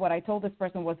I told this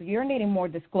person was, you're needing more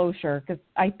disclosure, because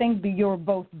I think that you're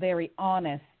both very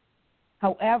honest.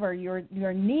 However,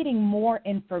 you're needing more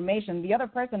information. The other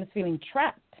person is feeling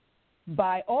trapped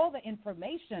by all the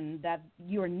information that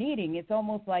you're needing. It's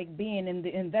almost like being in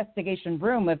the investigation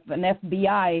room of an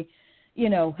FBI,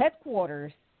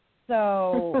 headquarters.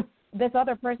 So this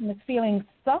other person is feeling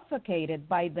suffocated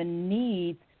by the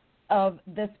need of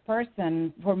this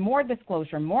person for more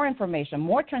disclosure, more information,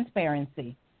 more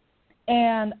transparency.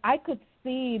 And I could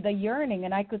see the yearning,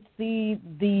 and I could see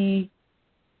the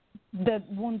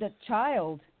wounded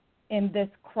child in this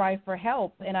cry for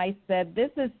help. And I said,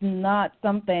 this is not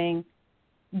something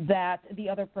that the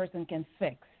other person can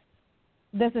fix.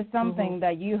 This is something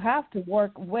that you have to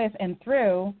work with and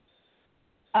through,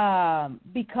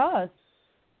 because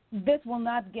this will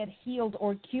not get healed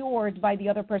or cured by the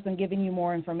other person giving you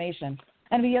more information.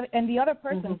 And the other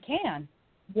person can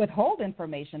withhold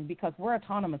information, because we're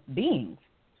autonomous beings.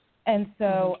 And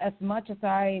so as much as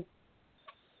I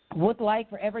would like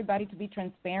for everybody to be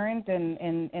transparent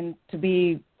and to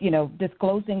be,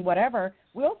 disclosing whatever,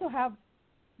 we also have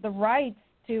the right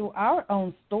to our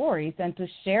own stories and to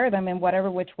share them in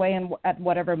whatever which way and at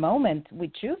whatever moment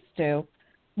we choose to,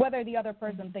 whether the other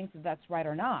person thinks that that's right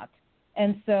or not.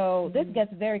 And so this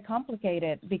gets very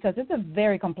complicated, because it's a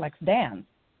very complex dance.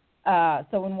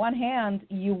 So on one hand,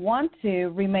 you want to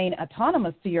remain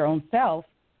autonomous to your own self,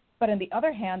 but on the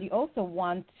other hand, you also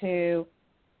want to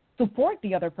support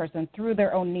the other person through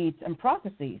their own needs and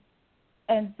processes.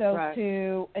 And so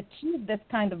to achieve this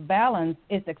kind of balance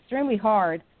is extremely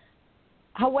hard.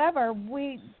 However,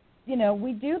 we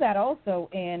do that also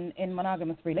in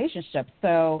monogamous relationships.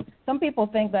 So some people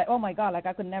think that, oh, my God,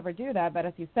 I could never do that. But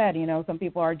as you said, some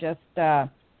people are just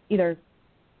either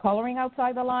coloring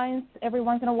outside the lines every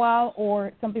once in a while,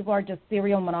 or some people are just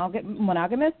serial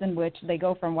monogamous, in which they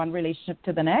go from one relationship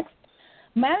to the next.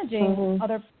 Managing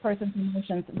other person's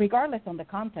emotions, regardless of the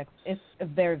context, is a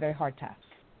very, very hard task.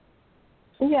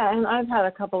 Yeah, and I've had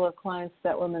a couple of clients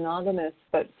that were monogamous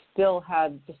but still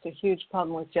had just a huge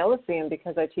problem with jealousy, and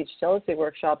because I teach jealousy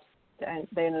workshops, and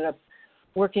they ended up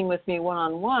working with me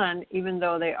one-on-one, even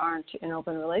though they aren't in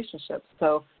open relationships.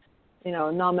 So,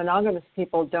 non-monogamous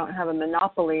people don't have a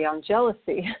monopoly on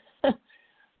jealousy.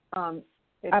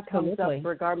 It Absolutely. comes up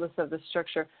regardless of the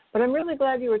structure. But I'm really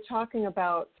glad you were talking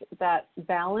about that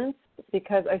balance,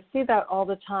 because I see that all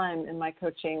the time in my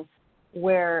coaching,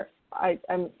 where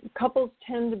couples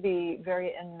tend to be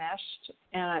very enmeshed,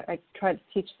 and I try to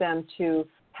teach them to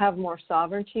have more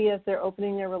sovereignty as they're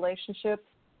opening their relationship.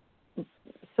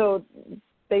 So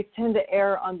they tend to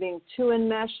err on being too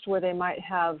enmeshed, where they might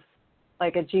have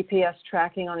like a GPS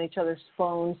tracking on each other's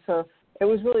phones. So it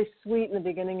was really sweet in the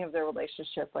beginning of their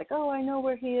relationship, like, oh, I know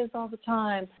where he is all the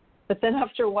time. But then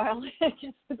after a while, it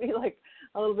gets to be like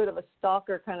a little bit of a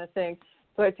stalker kind of thing.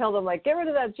 So I tell them, like, get rid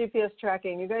of that GPS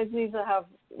tracking. You guys need to have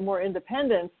more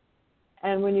independence.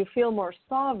 And when you feel more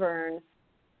sovereign,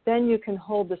 then you can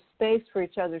hold the space for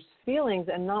each other's feelings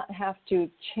and not have to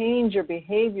change your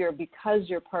behavior because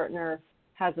your partner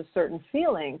has a certain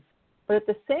feeling. But at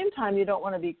the same time, you don't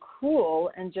want to be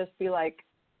cruel and just be like,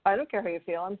 I don't care how you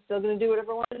feel. I'm still going to do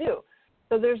whatever I want to do.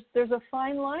 So there's a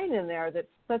fine line in there that's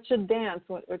such a dance,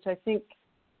 which I think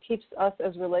keeps us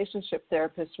as relationship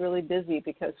therapists really busy,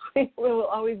 because we will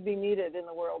always be needed in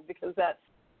the world, because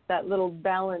that little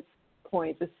balance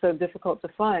point is so difficult to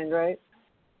find, right?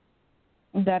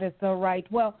 That is so right.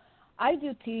 Well, I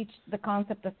do teach the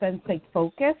concept of sensate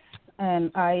focus,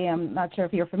 and I am not sure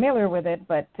if you're familiar with it,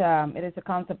 but it is a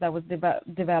concept that was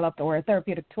developed, or a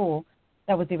therapeutic tool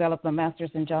that was developed by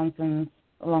Masters and Johnson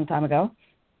a long time ago.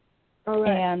 All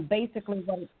right. And basically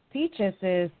what it teaches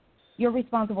is you're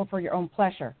responsible for your own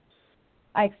pleasure.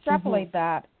 I extrapolate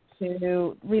that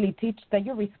to really teach that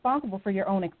you're responsible for your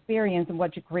own experience and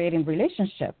what you create in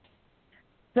relationships.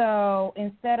 So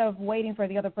instead of waiting for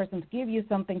the other person to give you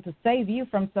something, to save you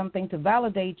from something, to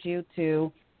validate you,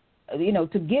 to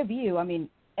give you, I mean,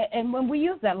 and when we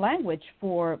use that language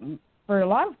for a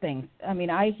lot of things, I mean,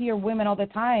 I hear women all the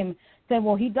time say,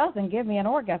 well, he doesn't give me an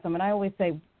orgasm. And I always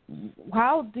say,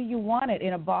 how do you want it,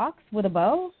 in a box with a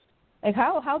bow? Like,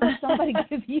 how does somebody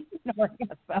give you an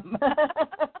orgasm?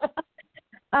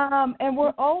 And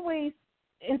we're always,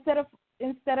 instead of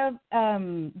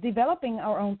developing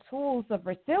our own tools of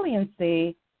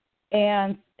resiliency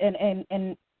and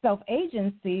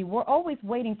self-agency, we're always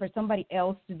waiting for somebody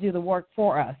else to do the work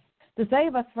for us, to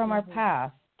save us from our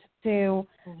past, to,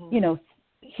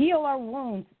 heal our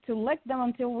wounds, to lick them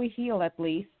until we heal at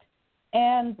least,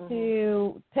 and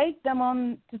to take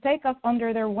us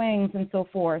under their wings and so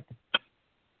forth.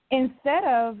 Instead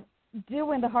of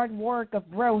doing the hard work of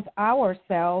growth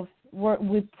ourselves,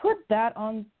 we put that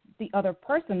on the other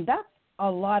person. That's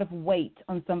a lot of weight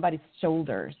on somebody's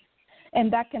shoulders,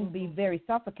 and that can be very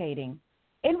suffocating.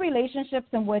 In relationships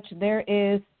in which there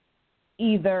is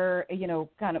either,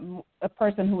 kind of a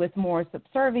person who is more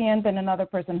subservient and another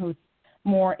person who's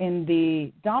more in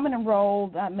the dominant role,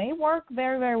 that may work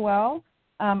very, very well.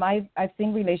 I've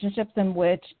seen relationships in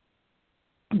which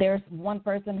there's one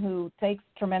person who takes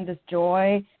tremendous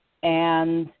joy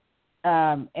and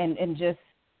just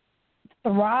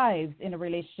thrives in a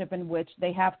relationship in which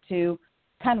they have to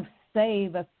kind of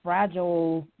save a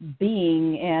fragile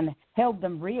being and help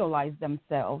them realize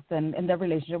themselves, and the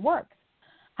relationship works.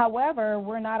 However,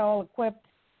 we're not all equipped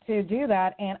to do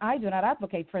that, and I do not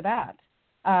advocate for that.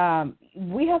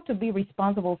 We have to be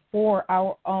responsible for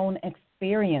our own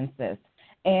experiences.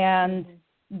 And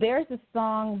there's a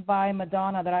song by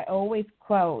Madonna that I always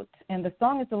quote, and the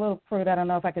song is a little crude. I don't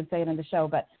know if I can say it in the show,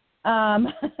 but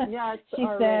yeah, it's she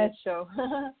says, show.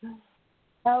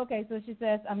 Okay, so she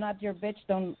says, I'm not your bitch,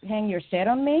 don't hang your shit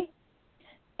on me.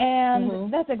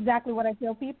 And that's exactly what I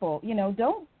tell people.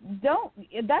 Don't,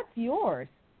 that's yours.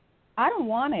 I don't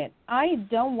want it. I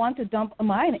don't want to dump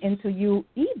mine into you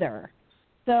either.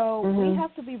 So we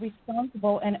have to be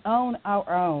responsible and own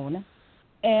our own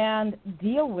and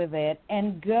deal with it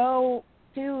and go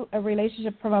to a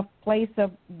relationship from a place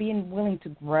of being willing to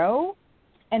grow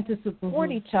and to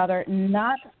support each other,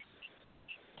 not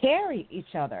carry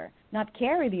each other, not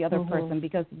carry the other person,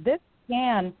 because this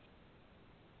can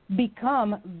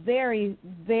become very,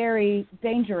 very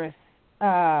dangerous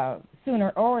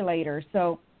sooner or later.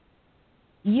 So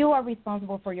you are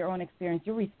responsible for your own experience.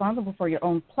 You're responsible for your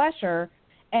own pleasure.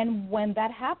 And when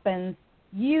that happens,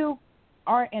 you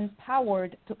are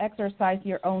empowered to exercise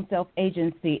your own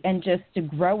self-agency and just to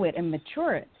grow it and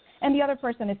mature it. And the other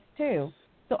person is too.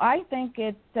 So I think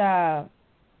it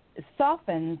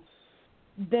softens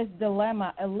this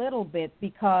dilemma a little bit,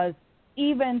 because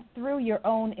even through your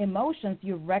own emotions,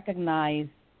 you recognize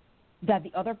that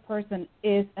the other person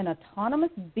is an autonomous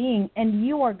being, and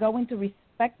you are going to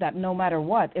respect that no matter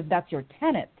what, if that's your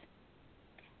tenet.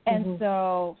 And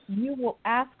so you will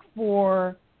ask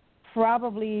for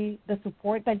probably the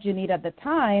support that you need at the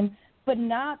time, but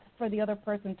not for the other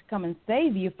person to come and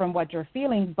save you from what you're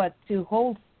feeling, but to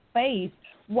hold space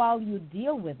while you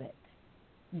deal with it.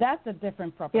 That's a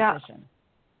different proposition.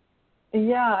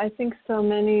 Yeah, I think so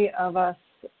many of us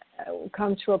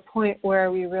come to a point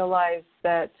where we realize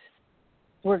that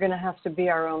we're going to have to be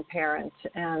our own parent,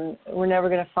 and we're never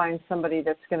going to find somebody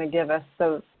that's going to give us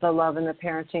the love and the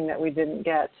parenting that we didn't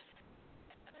get.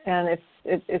 And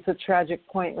it's a tragic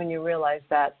point when you realize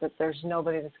that there's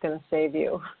nobody that's going to save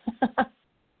you.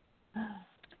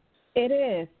 It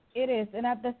is. And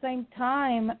at the same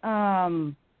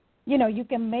time, you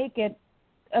can make it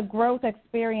a growth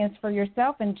experience for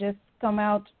yourself and just come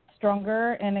out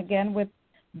stronger and, again, with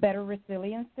better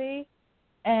resiliency.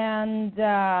 And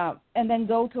then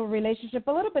go to a relationship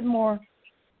a little bit more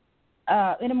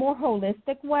in a more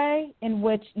holistic way, in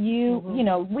which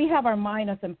we have our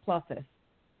minuses and pluses.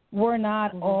 We're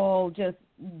not all just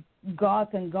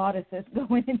gods and goddesses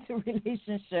going into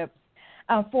relationships,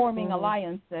 forming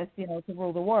alliances, to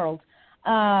rule the world.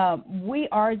 We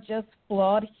are just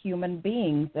flawed human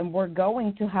beings, and we're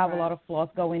going to have a lot of flaws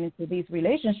going into these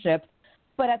relationships.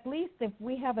 But at least if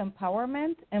we have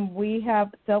empowerment and we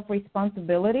have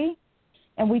self-responsibility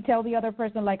and we tell the other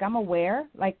person, like, I'm aware,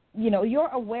 like, your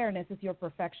awareness is your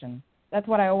perfection. That's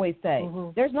what I always say.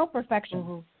 There's no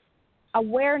perfection.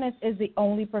 Awareness is the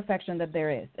only perfection that there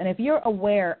is. And if you're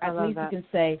aware, at least you can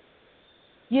say,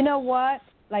 you know what,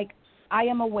 like, I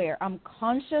am aware. I'm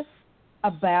conscious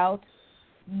about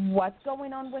what's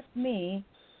going on with me,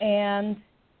 and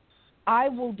I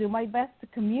will do my best to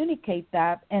communicate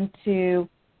that and to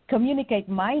communicate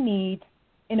my needs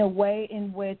in a way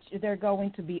in which they're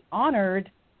going to be honored,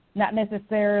 not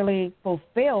necessarily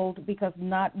fulfilled, because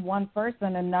not one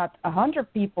person and not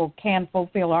 100 people can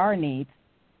fulfill our needs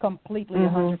completely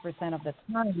 100% of the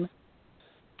time.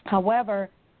 However,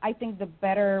 I think the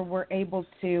better we're able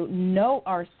to know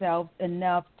ourselves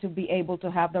enough to be able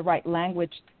to have the right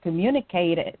language to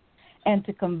communicate it and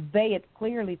to convey it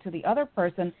clearly to the other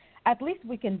person, at least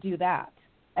we can do that.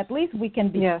 At least we can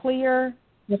be clear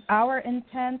with our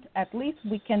intent. At least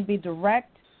we can be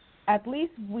direct. At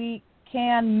least we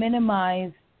can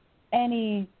minimize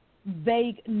any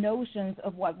vague notions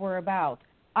of what we're about.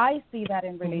 I see that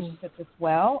in relationships as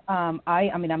well.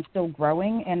 I mean, I'm still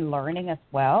growing and learning as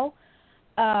well.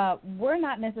 We're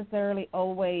not necessarily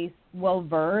always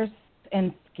well-versed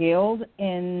and skilled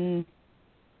in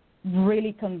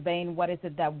really conveying what is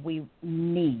it that we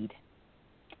need.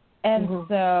 And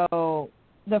so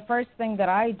the first thing that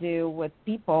I do with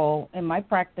people in my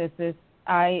practice is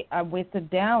we sit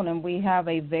down and we have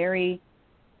a very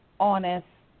honest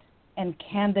and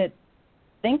candid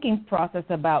thinking process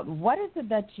about what is it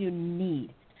that you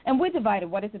need. And we divide it.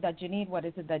 What is it that you need? What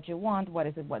is it that you want? What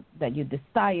is it that you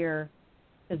desire?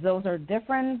 Because those are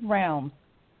different realms.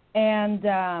 And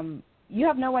you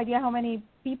have no idea how many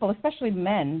people, especially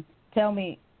men, tell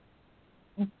me,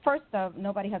 first off,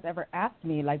 nobody has ever asked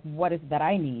me, like, what is it that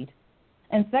I need?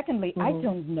 And secondly, I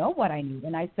don't know what I need.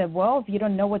 And I said, well, if you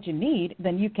don't know what you need,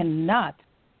 then you cannot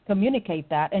communicate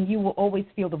that, and you will always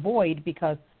feel the void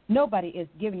because nobody is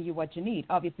giving you what you need,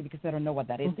 obviously, because they don't know what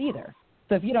that is either.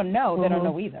 So if you don't know, they don't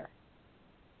know either.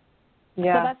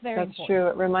 Yeah, so that's very important. True.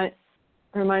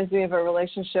 It reminds me of a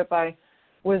relationship I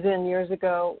was in years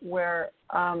ago where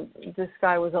this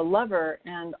guy was a lover,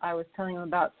 and I was telling him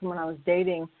about someone I was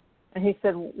dating, and he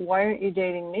said, why aren't you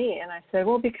dating me? And I said,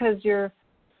 well, because you're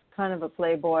kind of a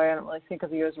playboy. I don't really think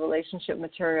of you as relationship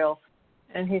material.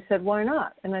 And he said, why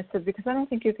not? And I said, because I don't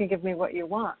think you can give me what I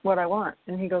want.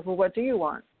 And he goes, well, what do you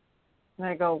want? And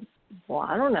I go, well,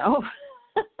 I don't know.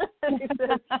 And he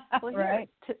said, well, here,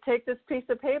 take this piece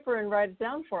of paper and write it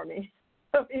down for me.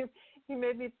 So he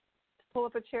made me pull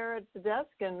up a chair at the desk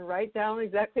and write down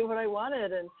exactly what I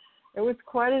wanted. And it was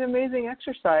quite an amazing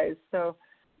exercise. So,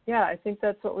 yeah, I think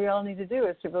that's what we all need to do,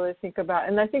 is to really think about.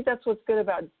 And I think that's what's good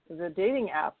about the dating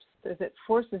apps, is it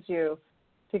forces you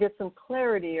to get some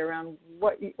clarity around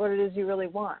what it is you really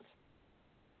want.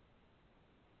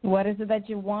 What is it that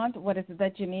you want? What is it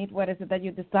that you need? What is it that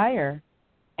you desire?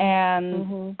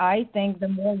 And I think the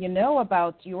more you know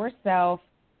about yourself,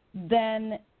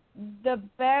 then the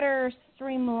better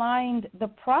streamlined the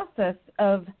process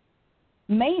of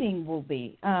mating will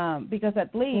be, because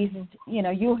at least,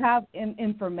 you have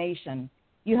information,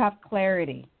 you have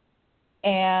clarity,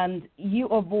 and you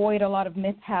avoid a lot of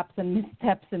mishaps and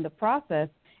missteps in the process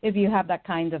if you have that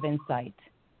kind of insight.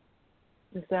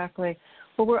 Exactly.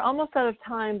 Well, we're almost out of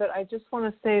time, but I just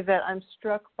want to say that I'm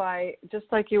struck by, just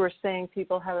like you were saying,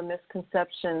 people have a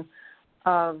misconception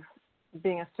of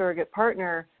being a surrogate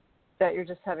partner, that you're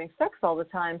just having sex all the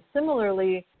time.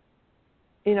 Similarly,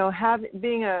 being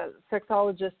a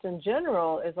sexologist in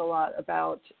general is a lot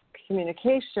about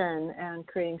communication and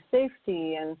creating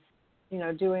safety and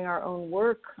doing our own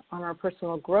work on our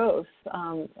personal growth.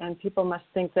 And people must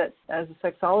think that as a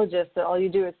sexologist that all you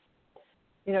do is,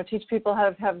 teach people how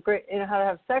to have great, how to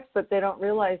have sex, but they don't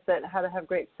realize that how to have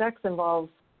great sex involves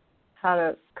how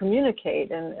to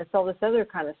communicate, and it's all this other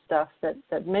kind of stuff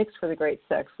that makes for the great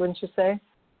sex, wouldn't you say?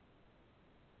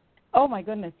 Oh, my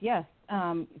goodness, yes.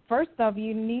 First off,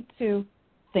 you need to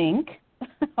think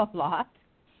a lot,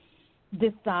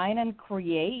 design and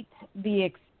create the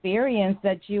experience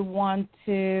that you want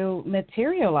to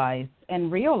materialize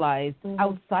and realize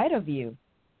outside of you.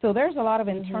 So there's a lot of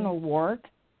internal work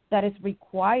that is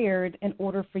required in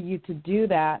order for you to do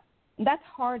that. And that's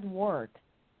hard work.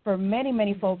 For many,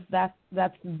 many folks, that's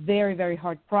very, very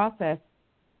hard process.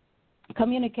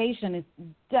 Communication is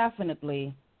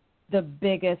definitely the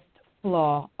biggest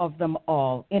flaw of them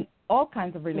all in all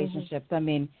kinds of relationships. I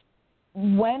mean,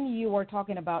 when you are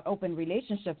talking about open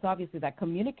relationships, obviously that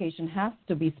communication has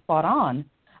to be spot on,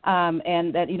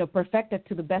 and that, perfected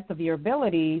to the best of your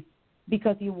abilities,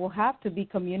 because you will have to be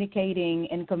communicating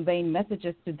and conveying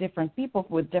messages to different people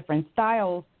with different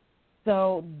styles.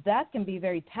 So that can be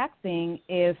very taxing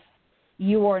if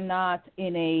you are not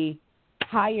in a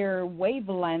higher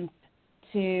wavelength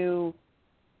to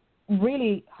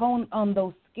really hone on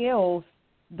those skills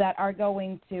that are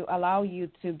going to allow you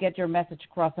to get your message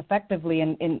across effectively.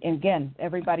 And again,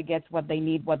 everybody gets what they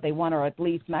need, what they want, or at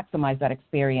least maximize that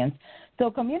experience.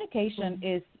 So communication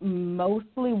is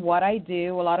mostly what I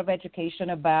do, a lot of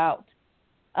education about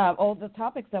all the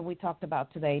topics that we talked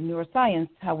about today, neuroscience,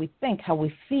 how we think, how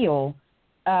we feel,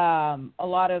 a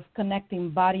lot of connecting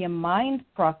body and mind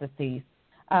processes.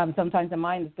 Sometimes the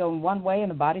mind is going one way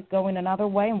and the body's going another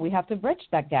way, and we have to bridge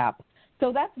that gap.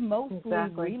 So that's mostly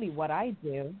really what I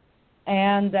do.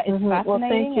 And it's fascinating. Well,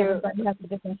 thank you. Everybody has a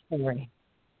different story.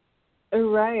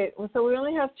 Right. Well, so we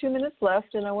only have 2 minutes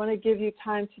left, and I want to give you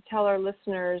time to tell our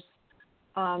listeners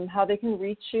how they can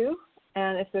reach you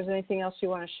and if there's anything else you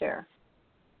want to share.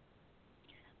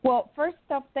 Well, first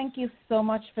off, thank you so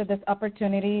much for this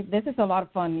opportunity. This is a lot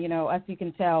of fun. As you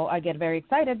can tell, I get very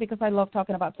excited because I love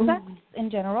talking about sex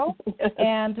in general,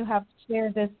 and to have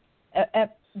shared this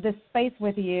space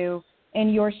with you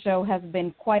in your show has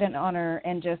been quite an honor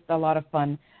and just a lot of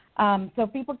fun. So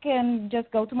people can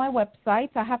just go to my website.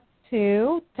 I have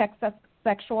two,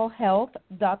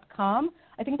 TexasSexualHealth.com.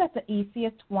 I think that's the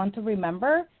easiest one to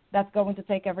remember. That's going to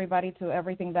take everybody to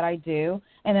everything that I do.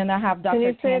 And then I have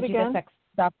Dr. Tangi, the Sex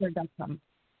Doctor.com.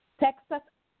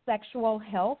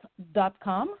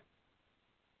 TexasSexualHealth.com.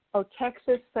 Oh,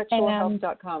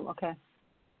 TexasSexualHealth.com. Okay.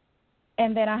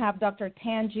 And then I have Dr.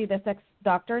 Tangi, the Sex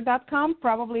Doctor.com.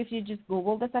 Probably if you just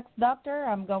Google the Sex Doctor,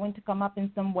 I'm going to come up in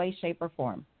some way, shape, or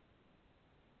form.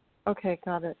 Okay,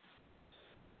 got it.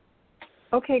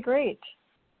 Okay, great.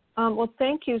 Well,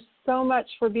 thank you so much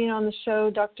for being on the show,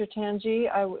 Dr. Tangi.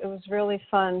 It was really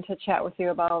fun to chat with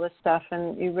you about all this stuff,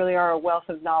 and you really are a wealth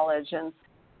of knowledge, and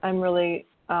I'm really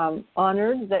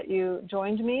honored that you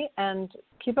joined me, and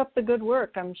keep up the good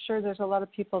work. I'm sure there's a lot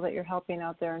of people that you're helping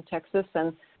out there in Texas,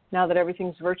 and now that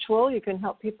everything's virtual, you can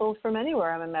help people from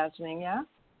anywhere, I'm imagining, yeah?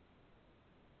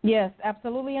 Yes,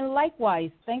 absolutely, and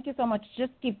likewise. Thank you so much.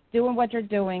 Just keep doing what you're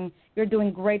doing. You're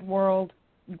doing great work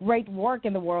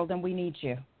in the world, and we need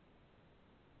you.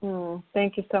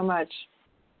 Thank you so much.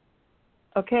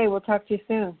 Okay, we'll talk to you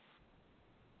soon.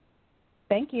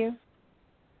 Thank you.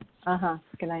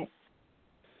 Good night.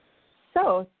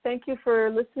 So thank you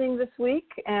for listening this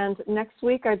week. And next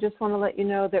week, I just want to let you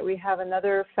know that we have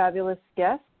another fabulous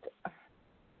guest.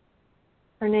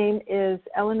 Her name is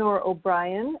Eleanor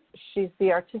O'Brien. She's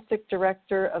the artistic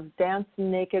director of Dance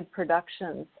Naked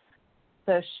Productions.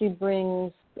 So she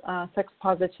brings sex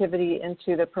positivity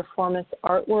into the performance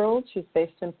art world. She's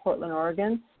based in Portland,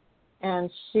 Oregon. And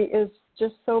she is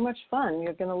just so much fun.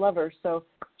 You're going to love her. So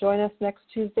join us next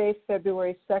Tuesday,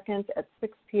 February 2nd at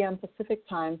 6 p.m. Pacific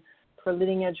time for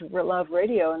Leading Edge Love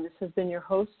Radio. And this has been your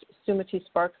host, Sumati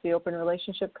Sparks, the Open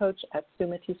Relationship Coach at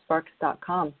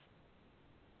SumatiSparks.com.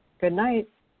 Good night.